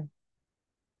elbow.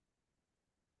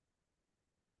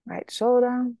 Right shoulder.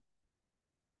 And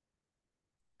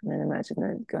then imagine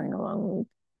it going along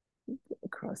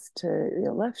across to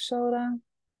your left shoulder.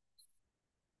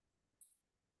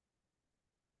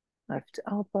 Left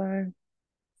elbow.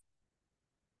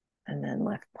 And then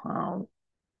left palm.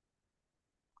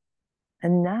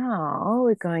 And now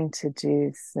we're going to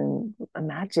do some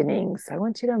imagining. So I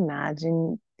want you to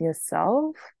imagine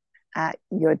yourself at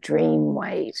your dream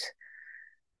weight.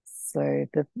 So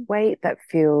the weight that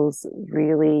feels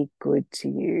really good to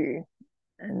you,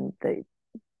 and that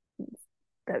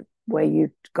where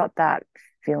you've got that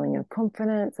feeling of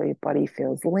confidence, or your body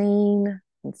feels lean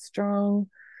and strong,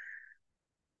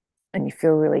 and you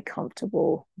feel really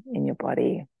comfortable in your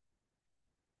body.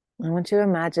 I want you to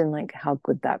imagine like how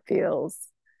good that feels.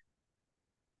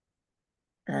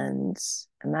 And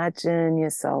imagine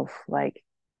yourself like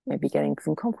maybe getting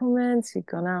some compliments. You've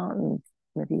gone out and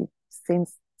maybe seen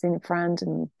a friend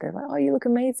and they're like, "Oh, you look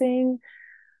amazing."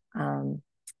 Um,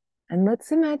 and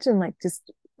let's imagine like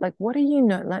just like what do you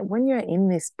know like when you're in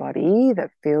this body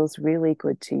that feels really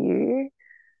good to you,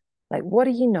 like what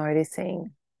are you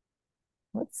noticing?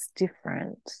 What's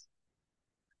different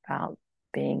about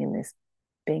being in this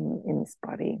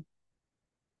body?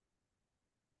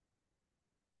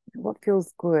 What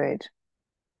feels good?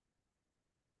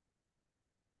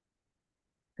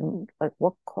 And like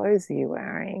what clothes are you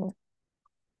wearing?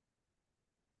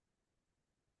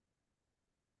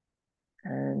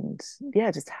 And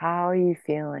yeah, just how are you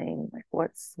feeling? Like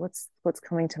what's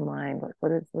coming to mind? Like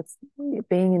what's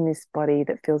being in this body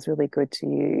that feels really good to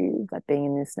you, like being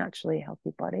in this naturally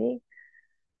healthy body?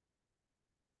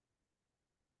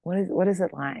 What is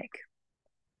it like?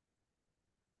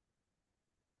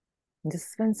 And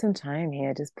just spend some time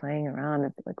here just playing around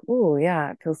and like, oh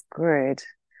yeah, it feels good.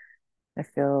 I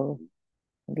feel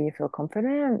maybe you feel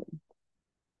confident,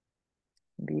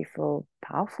 maybe you feel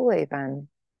powerful even.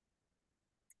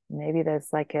 Maybe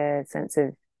there's like a sense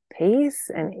of peace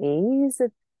and ease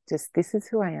of just this is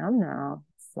who I am now.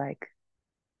 It's like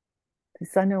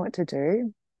this I know what to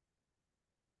do.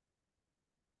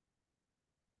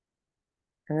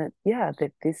 And that yeah,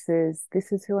 that this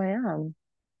is who I am.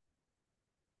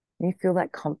 You feel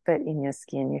that comfort in your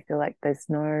skin. You feel like there's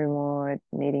no more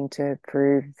needing to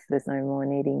prove, there's no more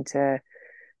needing to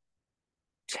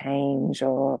change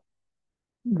or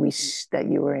wish that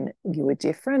you were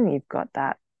different. You've got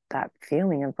that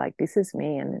feeling of like this is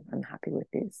me and I'm happy with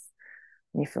this.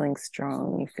 And you're feeling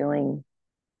strong. You're feeling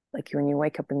like when you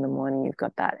wake up in the morning, you've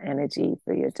got that energy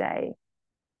for your day.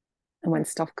 And when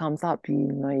stuff comes up, you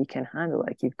know you can handle it.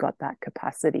 Like you've got that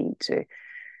capacity to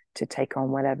take on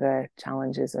whatever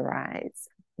challenges arise.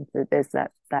 There's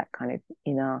that kind of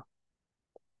inner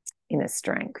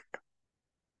strength.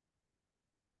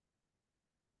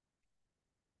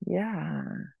 Yeah,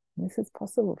 this is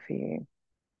possible for you.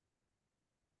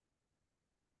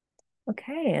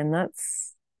 Okay, and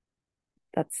that's.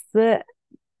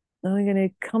 Now I'm going to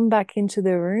come back into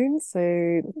the room.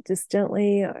 So just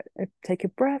gently take a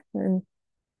breath and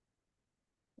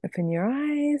open your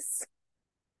eyes.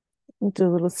 Do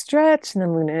a little stretch, and then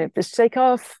we're going to just shake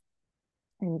off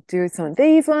and do some of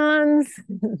these ones.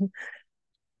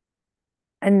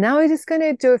 And now we're just going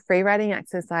to do a free writing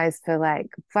exercise for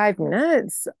like 5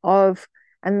 minutes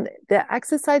and the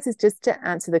exercise is just to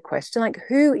answer the question, like,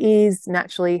 who is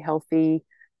naturally healthy?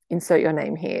 Insert your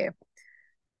name here.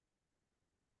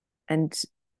 And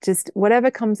just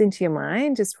whatever comes into your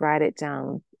mind, just write it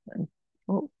down.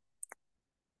 Oh,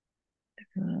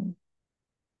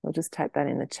 I'll just type that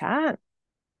in the chat.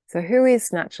 So, who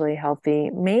is naturally healthy?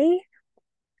 Me.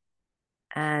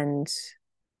 And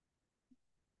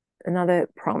another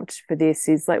prompt for this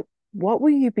is like, what will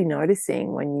you be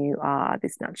noticing when you are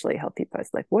this naturally healthy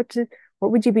person? Like, what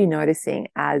would you be noticing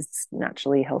as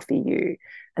naturally healthy you?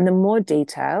 And the more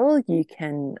detail you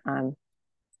can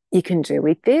do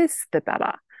with this, the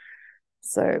better.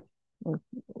 So, we'll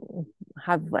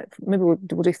have like maybe we'll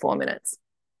do 4 minutes.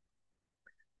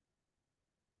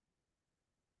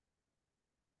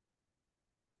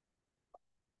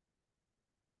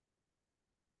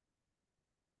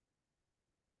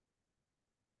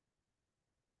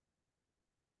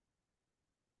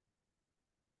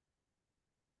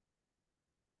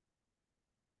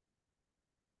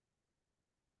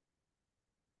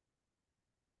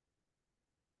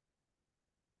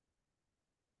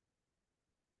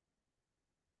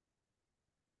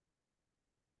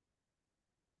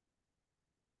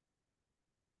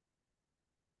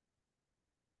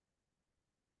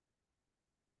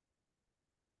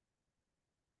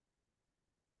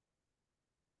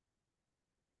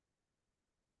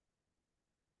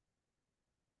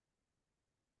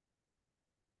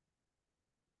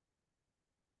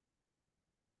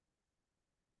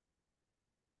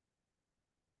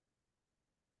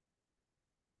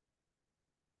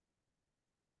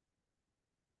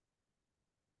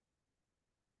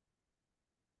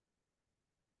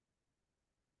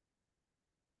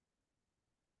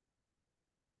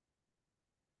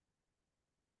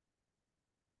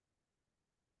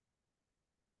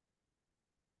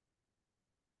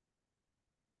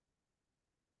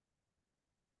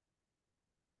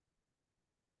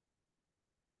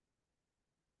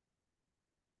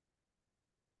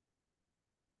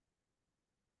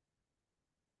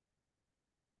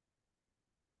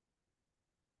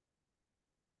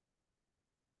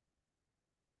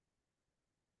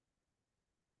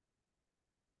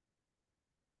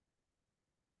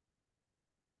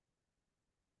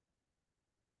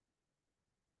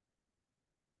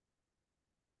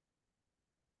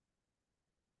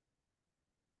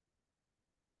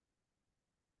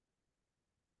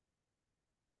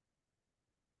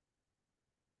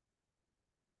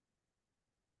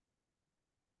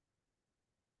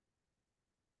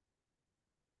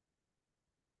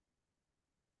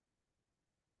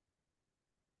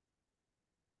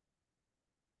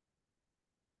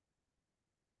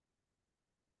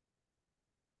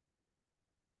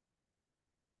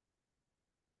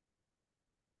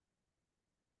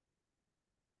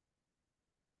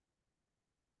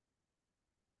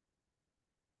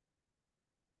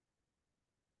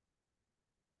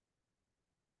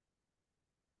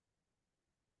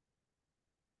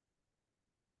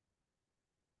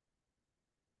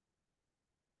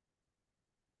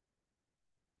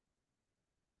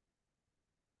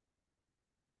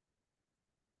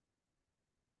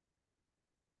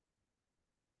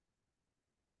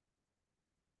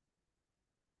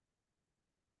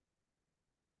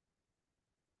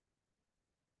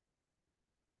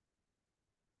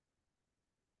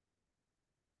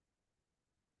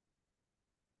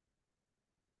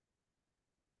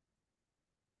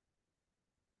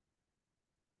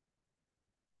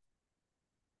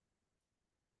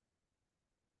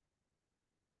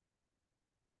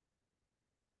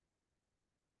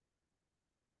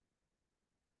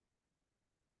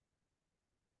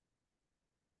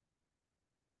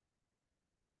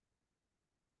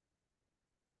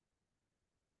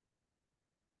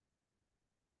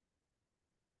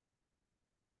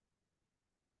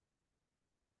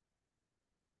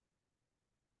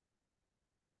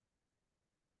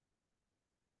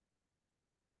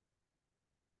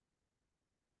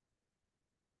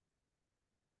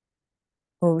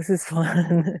 Oh, this is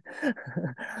fun.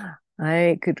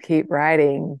 I could keep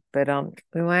writing, but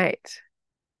we might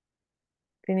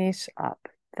finish up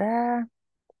there.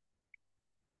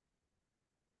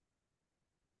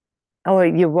 Oh,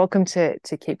 you're welcome to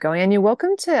keep going, and you're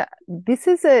welcome to. This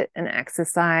is an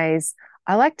exercise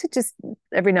I like to just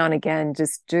every now and again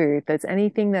just do. If there's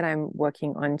anything that I'm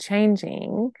working on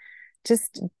changing,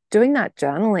 just doing that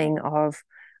journaling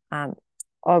um,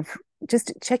 of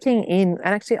just checking in.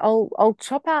 And actually, I'll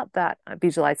chop out that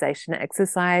visualization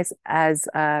exercise as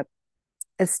a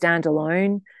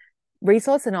standalone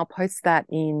resource, and I'll post that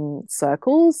in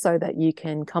circles so that you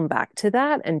can come back to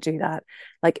that and do that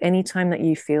like anytime that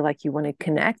you feel like you want to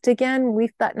connect again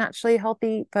with that naturally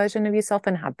healthy version of yourself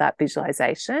and have that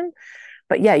visualization.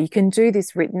 But yeah, you can do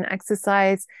this written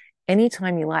exercise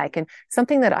anytime you like. And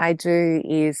something that I do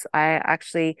is I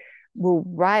actually will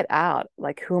write out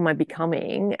like who am I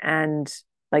becoming, and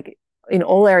like in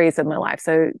all areas of my life.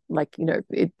 So like,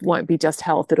 it won't be just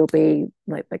health, it'll be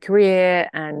like my career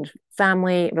and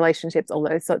family, relationships, all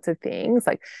those sorts of things.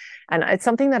 Like, and it's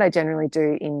something that I generally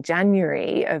do in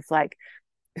January of like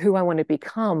who I want to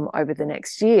become over the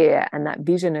next year, and that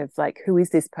vision of like who is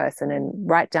this person, and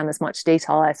write down as much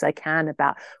detail as I can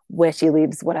about where she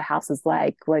lives, what her house is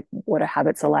like what her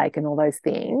habits are like, and all those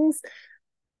things,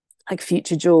 like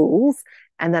future jewels.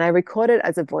 And then I record it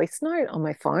as a voice note on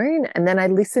my phone, and then I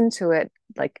listen to it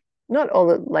like not all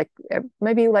the, like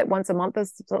maybe like once a month or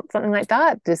something like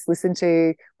that. Just listen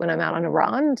to when I'm out on a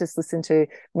run, just listen to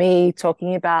me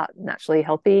talking about naturally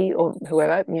healthy or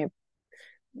whoever,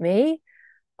 me.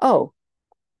 Oh,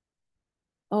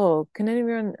 oh, can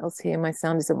anyone else hear? My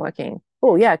sound isn't working.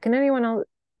 Oh, yeah. Can anyone else?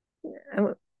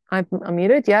 I'm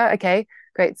muted. Yeah. Okay.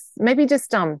 Great. Maybe just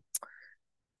turn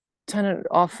it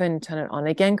off and turn it on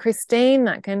again, Christine.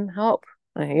 That can help.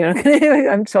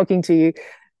 I'm talking to you.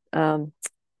 Um,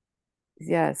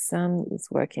 yeah, sound is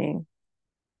working.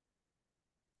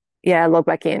 Yeah, log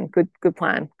back in. Good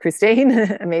plan, Christine.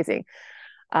 Amazing.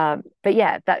 But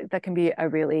yeah, that can be a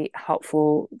really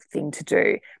helpful thing to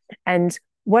do. And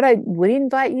what I would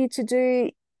invite you to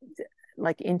do,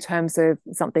 like in terms of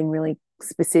something really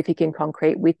specific and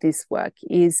concrete with this work,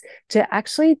 is to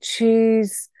actually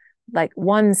choose like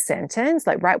one sentence,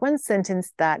 like write one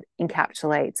sentence that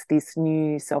encapsulates this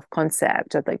new self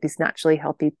concept of like this naturally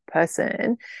healthy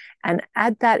person, and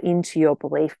add that into your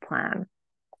belief plan.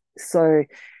 So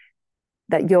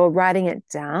that you're writing it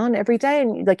down every day,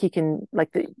 and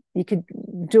like you could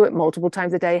do it multiple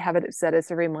times a day, have it set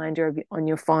as a reminder on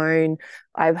your phone.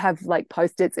 I have like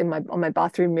post-its on my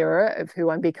bathroom mirror of who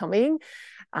I'm becoming,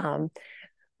 um,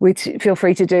 which feel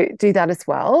free to do that as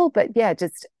well. But yeah,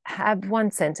 just have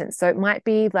one sentence. So it might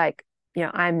be like,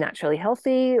 I'm naturally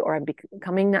healthy, or I'm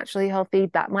becoming naturally healthy.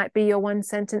 That might be your one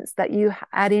sentence that you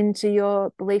add into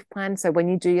your belief plan. So when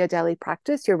you do your daily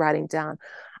practice, you're writing down,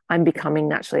 I'm becoming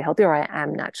naturally healthy, or I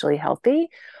am naturally healthy.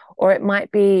 Or it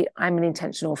might be, I'm an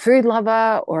intentional food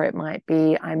lover, or it might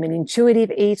be, I'm an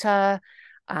intuitive eater.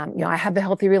 I have a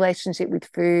healthy relationship with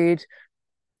food.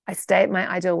 I stay at my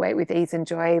ideal weight with ease and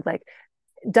joy. Like,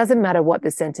 it doesn't matter what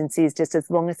the sentence is, just as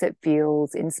long as it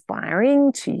feels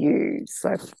inspiring to you.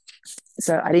 So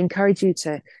I'd encourage you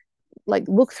to like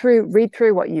read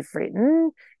through what you've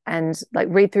written, and like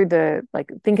read through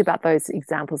think about those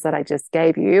examples that I just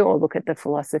gave you, or look at the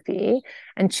philosophy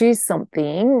and choose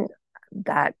something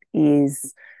that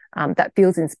is that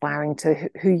feels inspiring to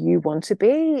who you want to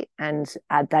be, and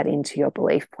add that into your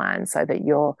belief plan so that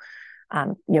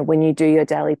when you do your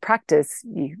daily practice,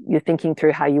 you're thinking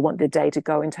through how you want the day to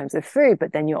go in terms of food,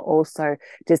 but then you're also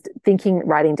just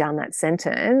writing down that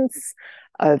sentence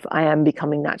of I am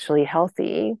becoming naturally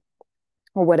healthy,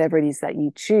 or whatever it is that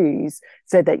you choose,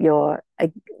 so that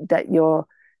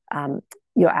um,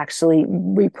 you're actually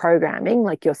reprogramming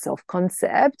like your self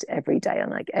concept every day. And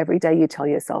like every day you tell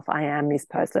yourself, I am this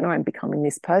person, or I'm becoming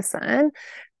this person.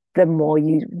 The more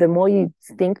you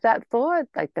think that thought,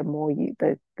 like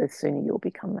the sooner you'll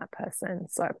become that person.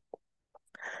 So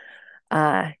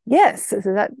yes, so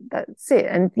that's it.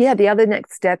 And yeah, the other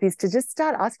next step is to just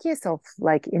start asking yourself,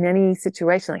 like in any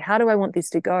situation, like how do I want this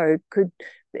to go?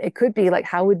 It could be like,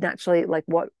 how would naturally, like,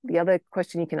 what the other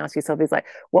question you can ask yourself is like,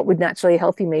 what would naturally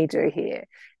healthy me do here?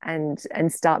 And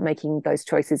start making those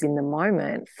choices in the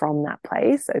moment from that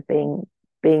place of being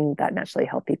that naturally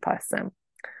healthy person.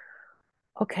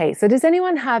 Okay, so does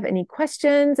anyone have any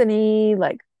questions, any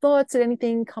like thoughts, or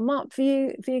anything come up for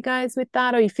you guys with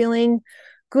that? Are you feeling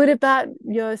good about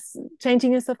your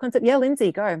changing your self concept? Yeah,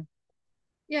 Lindsay, go.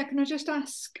 Yeah, can I just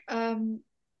ask,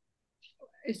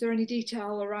 is there any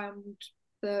detail around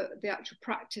the actual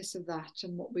practice of that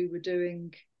and what we were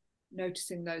doing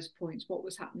noticing those points? What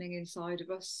was happening inside of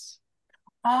us?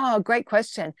 Oh, great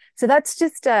question. So that's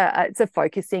just it's a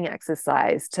focusing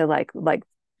exercise to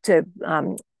to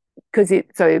because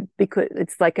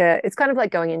it's like it's kind of like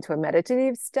going into a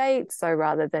meditative state. So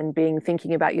rather than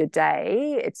thinking about your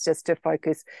day, it's just to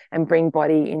focus and bring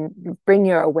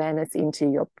your awareness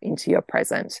into your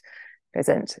present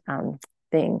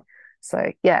thing.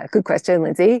 So yeah, good question,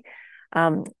 Lindsay.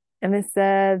 And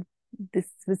this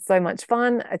was so much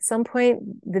fun. At some point,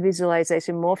 the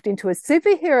visualization morphed into a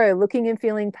superhero looking and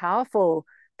feeling powerful.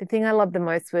 The thing I loved the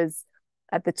most was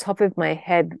at the top of my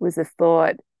head was a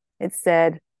thought. It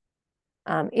said,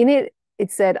 it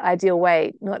said ideal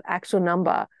weight, not actual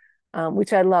number,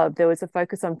 which I loved. There was a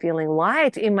focus on feeling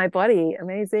light in my body.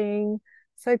 Amazing.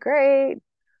 So great.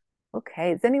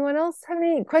 Okay. Does anyone else have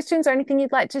any questions or anything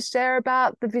you'd like to share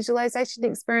about the visualization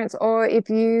experience? Or if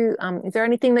you, is there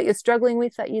anything that you're struggling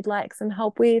with that you'd like some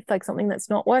help with, like something that's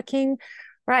not working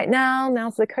right now?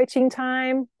 Now's the coaching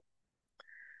time.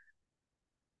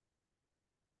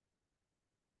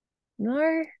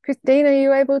 No? Christine, are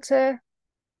you able to?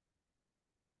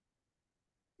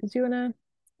 Did you want to?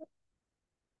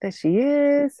 There she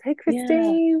is. Hey, Yeah.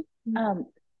 Christine.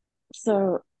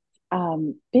 So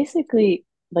basically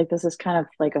like this is kind of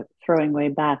like a throwing way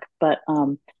back, but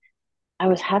I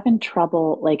was having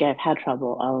trouble, like I've had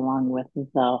trouble all along with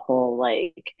the whole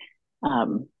like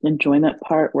enjoyment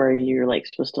part where you're like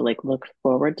supposed to like look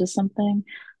forward to something.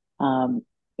 Um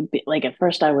like at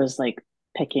first I was like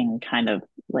picking kind of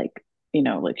like,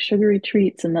 like sugary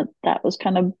treats, and that was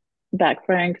kind of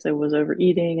backfiring because I was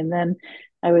overeating. And then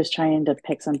I was trying to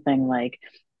pick something like,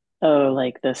 oh,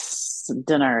 like this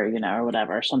dinner, or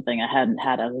whatever, something I hadn't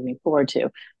had I was looking forward to.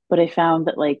 But I found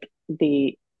that like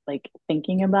the like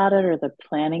thinking about it or the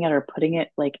planning it or putting it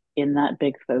like in that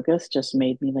big focus just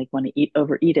made me like want to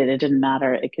overeat it. It didn't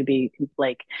matter. It could be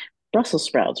like Brussels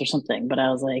sprouts or something, but I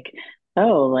was like,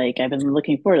 oh, like I've been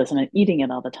looking forward to this and I'm eating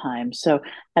it all the time. So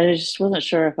I just wasn't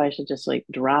sure if I should just like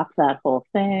drop that whole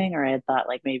thing, or I had thought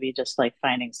like maybe just like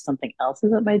finding something else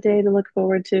about my day to look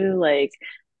forward to, like,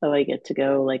 oh, I get to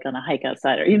go like on a hike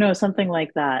outside, or something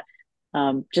like that.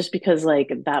 Just because like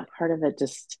that part of it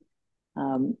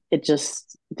it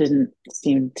just didn't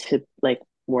seem to like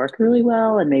work really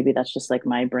well, and maybe that's just like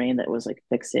my brain that was like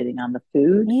fixating on the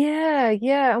food.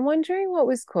 Yeah. I'm wondering what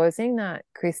was causing that,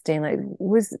 Christine.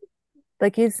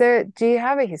 Do you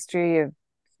have a history of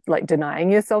like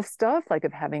denying yourself stuff, like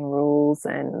of having rules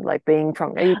and like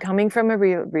are you coming from a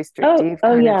real Oh, restrictive oh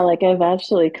kind of? yeah, like I've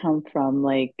actually come from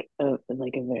like a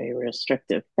very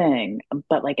restrictive thing,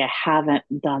 but like I haven't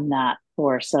done that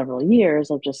for several years.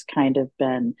 I've just kind of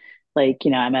been like,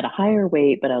 I'm at a higher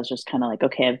weight, but I was just kind of like,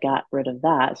 okay, I've got rid of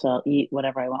that, so I'll eat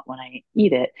whatever I want when I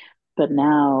eat it. But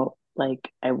now,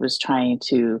 like I was trying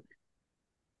to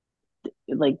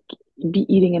like be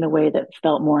eating in a way that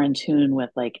felt more in tune with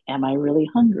like, am I really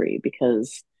hungry?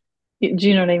 Because do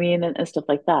you know what I mean? And stuff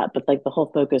like that. But like the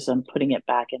whole focus on putting it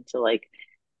back into like,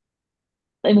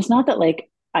 and it's not that like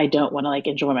I don't want to like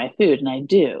enjoy my food, and I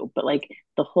do, but like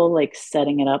the whole like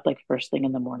setting it up like first thing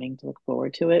in the morning to look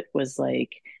forward to it was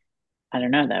like, I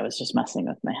don't know, that was just messing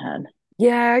with my head.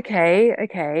 Yeah,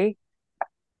 okay.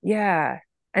 Yeah.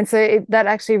 And so that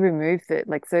actually removed it.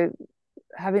 Like, so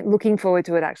having looking forward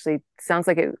to it actually sounds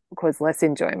like it caused less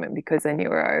enjoyment because then you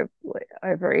were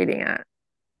overeating it.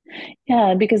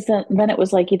 Yeah, because then it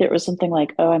was like either it was something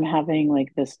like, oh, I'm having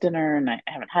like this dinner and I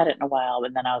haven't had it in a while,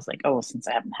 but then I was like, oh, well, since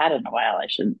I haven't had it in a while, I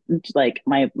should like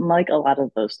my like a lot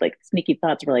of those like sneaky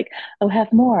thoughts were like, oh,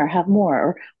 have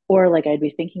more, or like I'd be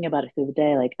thinking about it through the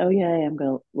day, like, oh yeah, I'm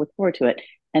gonna look forward to it,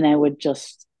 and I would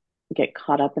just get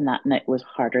caught up in that, and it was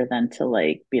harder than to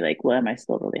like be like, well, am I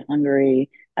still really hungry?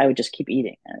 I would just keep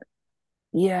eating it.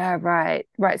 Yeah, right.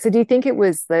 So do you think it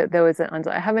was that there was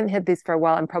I haven't had this for a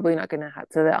while. I'm probably not going to have.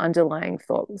 So the underlying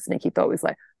thought, sneaky thought was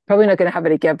like, probably not going to have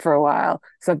it again for a while.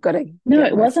 So I've got to No, get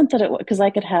it my, wasn't that it was because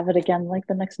I could have it again like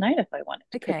the next night if I wanted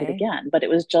to cook it okay. again, but it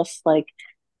was just like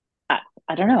I,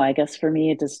 I don't know. I guess for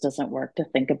me, it just doesn't work to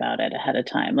think about it ahead of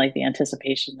time. Like the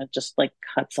anticipation, it just like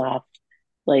cuts off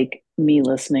like me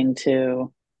listening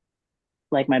to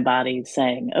like my body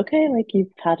saying, okay, like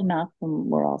you've had enough and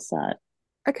we're all set.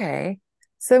 Okay.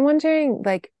 So I'm wondering,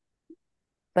 like,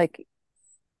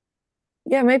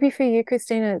 yeah, maybe for you,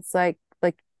 Christina, it's like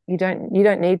you don't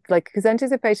need like because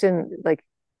anticipation, like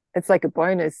it's like a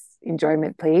bonus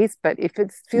enjoyment piece. But if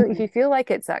Mhm. you feel like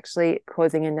it's actually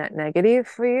causing a net negative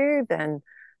for you, then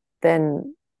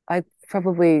I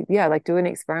probably, yeah, like do an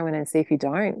experiment and see if you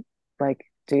don't like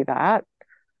do that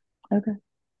Okay.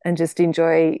 and just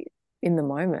enjoy in the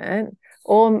moment.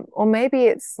 or maybe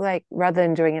it's like rather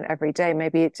than doing it every day,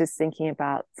 maybe it's just thinking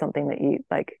about something that you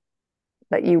like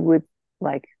that you would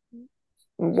like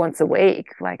once a week,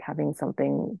 like having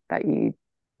something that you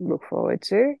look forward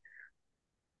to,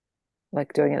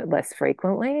 like doing it less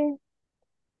frequently.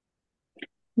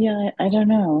 Yeah, I don't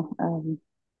know.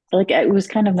 Like it was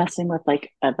kind of messing with I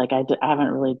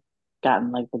haven't really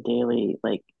gotten like the daily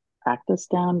like practice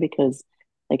down because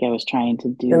like I was trying to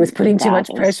It was do putting too that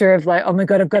much as pressure of like, oh my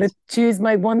God, I've got to choose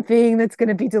my one thing that's going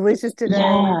to be delicious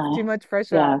today. Like yeah, too much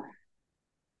pressure. yeah.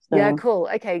 Yeah, So cool.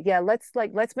 Okay, yeah, let's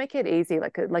make it easy.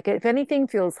 Like if anything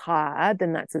feels hard,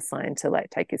 then that's a sign to like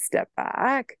take a step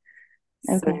back.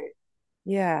 So okay.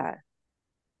 yeah.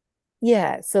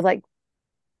 Yeah. So like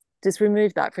just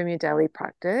remove that from your daily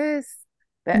practice.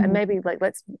 But and Mhm. maybe like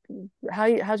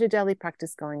how's your daily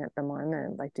practice going at the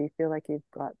moment? Like do you feel like you've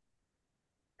got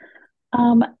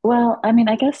Well, I mean,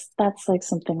 I guess that's like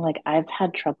something like I've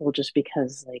had trouble just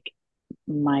because like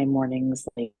my mornings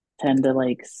like tend to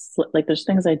like slip, like there's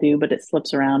things I do, but it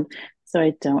slips around. So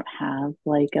I don't have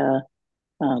like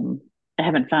um I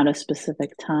haven't found a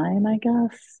specific time, I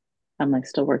guess. I'm like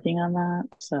still working on that.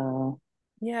 So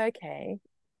yeah, okay.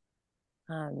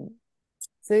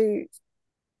 So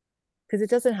because it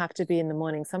doesn't have to be in the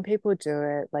morning. Some people do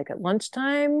it like at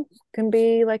lunchtime can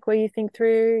be like where you think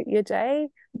through your day,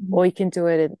 mhm, or you can do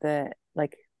it at the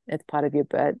like as part of your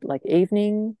bed, like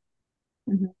evening,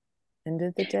 mhm. end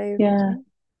of the day Yeah. routine.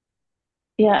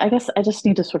 Yeah, I guess I just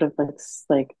need to sort of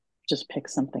like just pick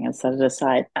something and set it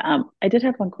aside. I did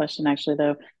have one question actually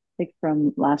though, like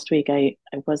from last week. I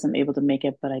wasn't able to make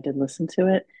it, but I did listen to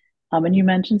it. And you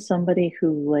mentioned somebody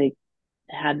who like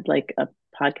had like a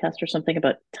podcast or something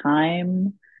about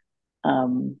time.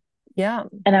 Um, Yeah.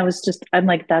 and I'm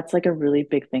like, that's like a really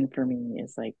big thing for me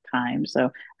is like time. So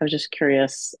I was just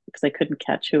curious because I couldn't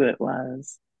catch who it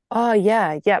was. Oh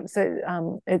yeah, yeah.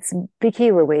 So it's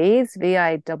Vicky Louise,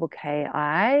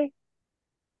 VIKKI,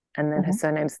 and then her Uh-huh.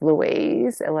 surname's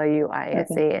Louise,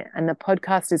 Okay. LOUISE, and the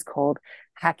podcast is called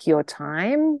Hack Your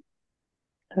Time.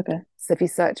 Okay. So if you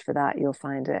search for that, you'll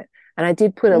find it. And I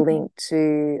did put a Okay. link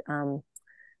to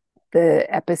the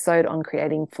episode on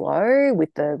creating flow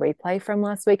with the replay from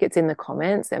last week. It's in the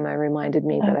comments. Emma reminded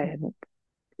me that I Okay. hadn't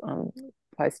um,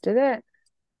 posted it.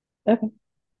 Okay.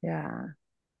 Yeah.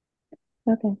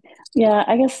 Okay. Yeah,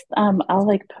 I guess I'll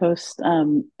like post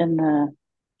in the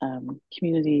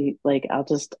community like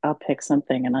I'll pick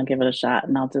something and I'll give it a shot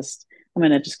and I'm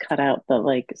gonna just cut out the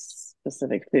like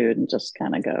specific food and just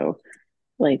kind of go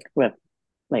like with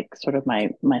like sort of my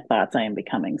thoughts I am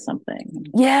becoming something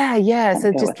and Yeah, yeah. kind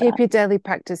of So go just with keep that. your daily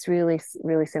practice really,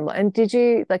 really simple. And did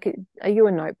you like, are you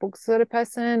a notebook sort of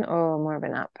person or more of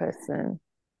an app person?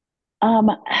 Um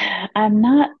I'm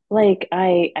not like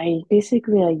I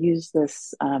basically I use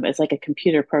this it's like a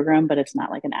computer program but it's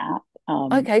not like an app.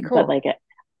 Okay, But cool. like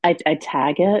I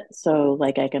tag it so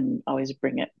like I can always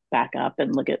bring it back up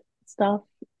and look at stuff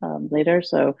later.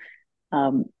 So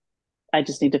um, I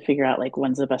just need to figure out like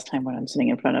when's the best time when I'm sitting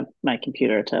in front of my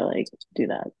computer to like do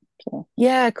that. So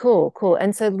Yeah, cool, cool.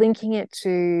 And so linking it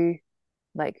to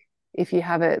like, if you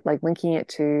have it, like linking it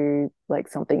to like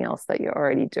something else that you're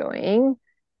already doing.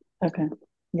 okay,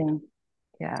 yeah,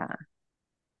 Yeah.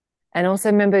 And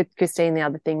also remember, Christine, the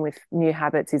other thing with new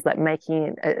habits is like making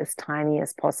it as tiny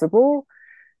as possible.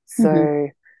 hmm So,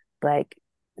 like,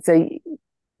 so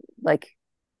like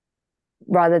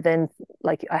rather than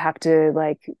like I have to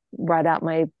like write out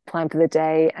my plan for the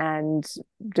day and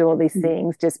do all these hmm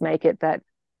things, just make it that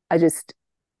I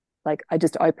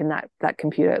just open that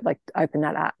computer, like open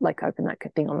that app, like open that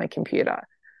thing on my computer,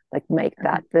 like make okay,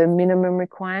 that the minimum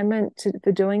requirement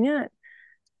for doing it.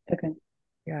 okay,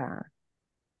 Yeah.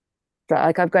 So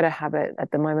like I've got a habit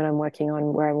at the moment I'm working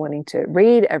on where I'm wanting to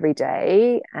read every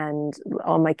day and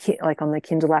on my like on the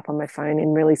Kindle app on my phone in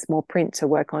really small print to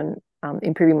work on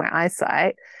improving my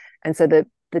eyesight. And so the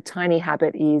tiny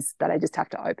habit is that I just have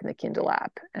to open the Kindle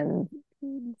app and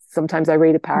sometimes I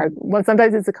read a paragraph. hmm Well,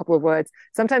 sometimes it's a couple of words.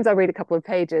 Sometimes I read a couple of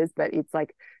pages, but it's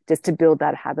like just to build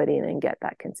that habit in and get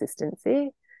that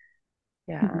consistency.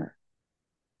 hmm Yeah.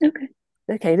 okay,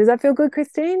 Okay. Does that feel good,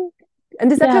 Christine? And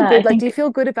does that feel yeah. I good? Like, do you think feel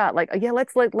good about like, oh, yeah,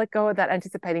 let's let go of that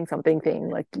anticipating something thing,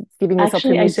 like giving yourself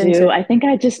actually I permission do. to, I think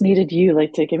I just needed you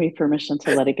like to give me permission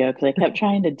to let it go because I kept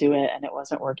trying to do it and it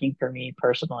wasn't working for me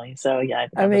personally. So yeah, I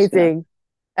think I'm just gonna amazing.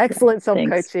 yeah. Excellent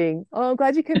Thanks. self-coaching. Oh, I'm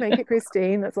glad you could make it,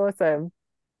 Christine. That's awesome.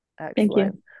 Thank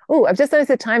you. Excellent. Oh, I've just noticed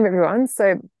the time, everyone.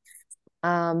 So,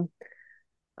 um,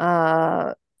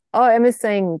 uh, Oh, Emma's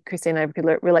saying, Christine, I could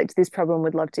relate to this problem.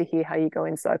 Would love to hear how you go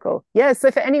in circle. Yeah, so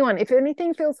for anyone, if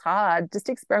anything feels hard, just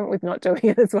experiment with not doing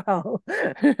it as well.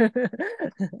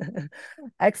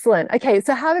 Excellent. Okay,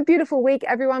 so have a beautiful week,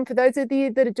 everyone. For those of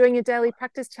you that are doing your daily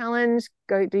practice challenge,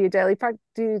 go do your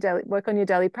work on your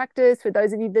daily practice. For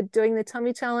those of you that are doing the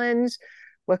tummy challenge,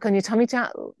 work on your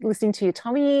listening to your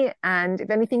tummy. And if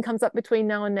anything comes up between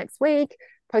now and next week,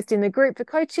 post in the group for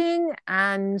coaching.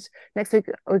 And next week,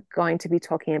 we're going to be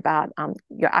talking about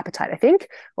your appetite, I think,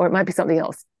 or it might be something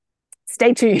else.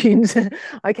 Stay tuned.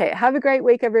 Okay, have a great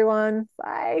week, everyone.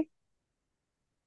 Bye.